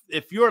you're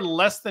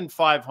less than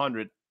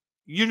 500,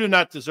 you do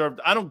not deserve.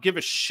 I don't give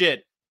a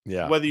shit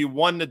whether you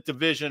won the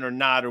division or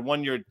not, or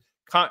won your.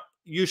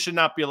 You should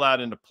not be allowed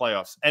into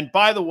playoffs. And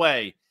by the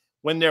way,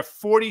 when there are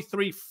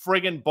 43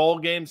 friggin' bowl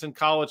games in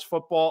college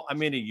football, I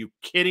mean, are you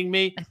kidding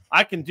me?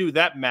 I can do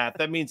that math.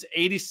 That means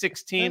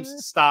 86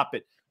 teams. Stop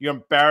it. You're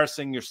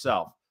embarrassing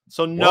yourself.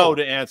 So no,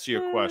 to answer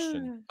your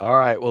question. All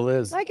right. Well,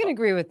 Liz, I can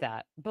agree with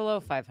that. Below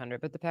 500,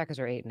 but the Packers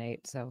are 8-8,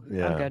 so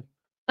I'm good.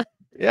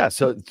 Yeah.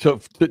 So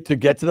to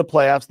get to the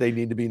playoffs, they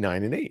need to be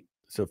 9-8.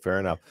 So fair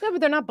enough. No, but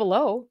they're not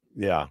below.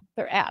 Yeah.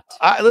 They're at.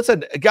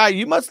 Listen, Guy,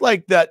 you must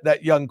like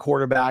that young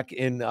quarterback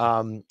in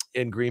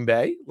Green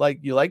Bay. Like,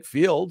 you like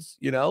Fields,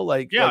 you know,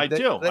 like. Yeah, like I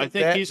do. I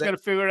think he's going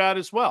to figure it out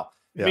as well.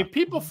 Yeah. I mean,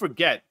 people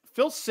forget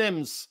Phil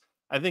Simms,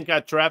 I think,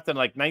 got drafted in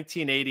like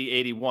 1980,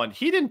 81.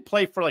 He didn't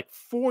play for like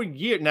 4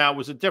 years. Now, it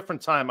was a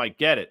different time. I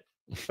get it.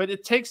 But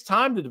it takes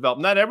time to develop.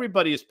 Not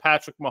everybody is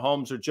Patrick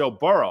Mahomes or Joe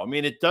Burrow. I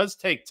mean, it does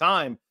take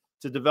time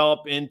to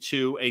develop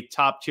into a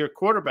top-tier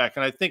quarterback.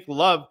 And I think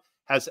Love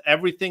has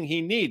everything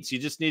he needs. He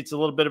just needs a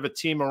little bit of a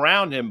team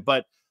around him.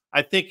 But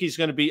I think he's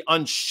going to be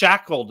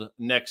unshackled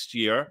next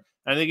year.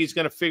 I think he's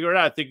going to figure it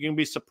out. I think you're going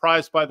to be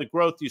surprised by the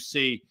growth you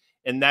see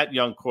in that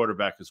young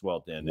quarterback as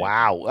well, Dan.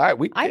 Wow. All right,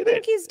 I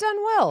think he's done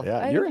well.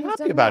 Yeah, you're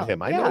happy about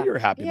him. I know you're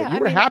happy. But you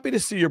were happy to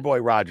see your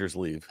boy Rodgers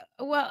leave.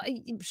 Well,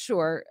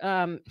 sure.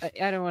 I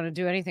don't want to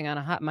do anything on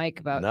a hot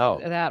mic about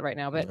that right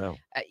now. But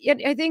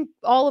I think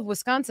all of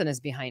Wisconsin is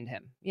behind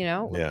him, you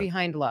know,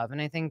 behind Love. And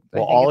I think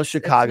all of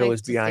Chicago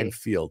is behind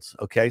Fields.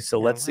 Okay, so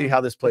let's see how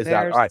this plays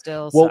out. All right.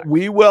 Well,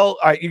 we will.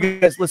 All right, you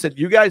guys, listen,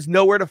 you guys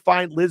know where to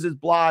find Liz's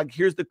blog.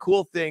 Here's the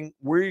cool thing.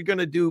 We're going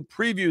to do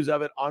previews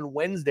of it on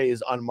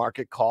Wednesdays on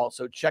Market Call.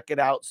 So check it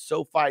out,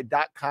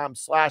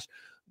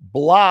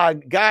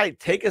 SoFi.com/blog. Guy,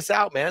 take us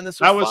out, man.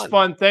 That was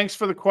fun. Thanks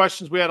for the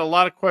questions. We had a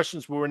lot of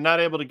questions we were not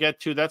able to get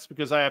to. That's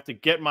because I have to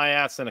get my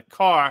ass in a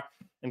car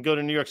and go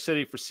to New York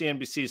City for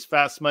CNBC's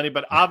Fast Money.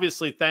 But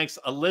obviously, thanks,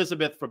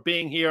 Elizabeth, for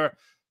being here.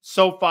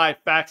 SoFi,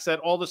 FactSet,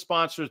 all the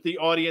sponsors, the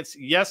audience.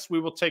 Yes, we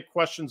will take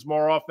questions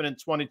more often in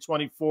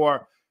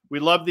 2024. We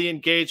love the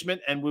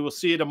engagement, and we will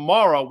see you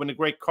tomorrow when the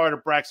great Carter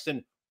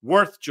Braxton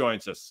Worth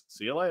joins us.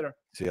 See you later.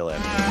 See you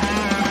later.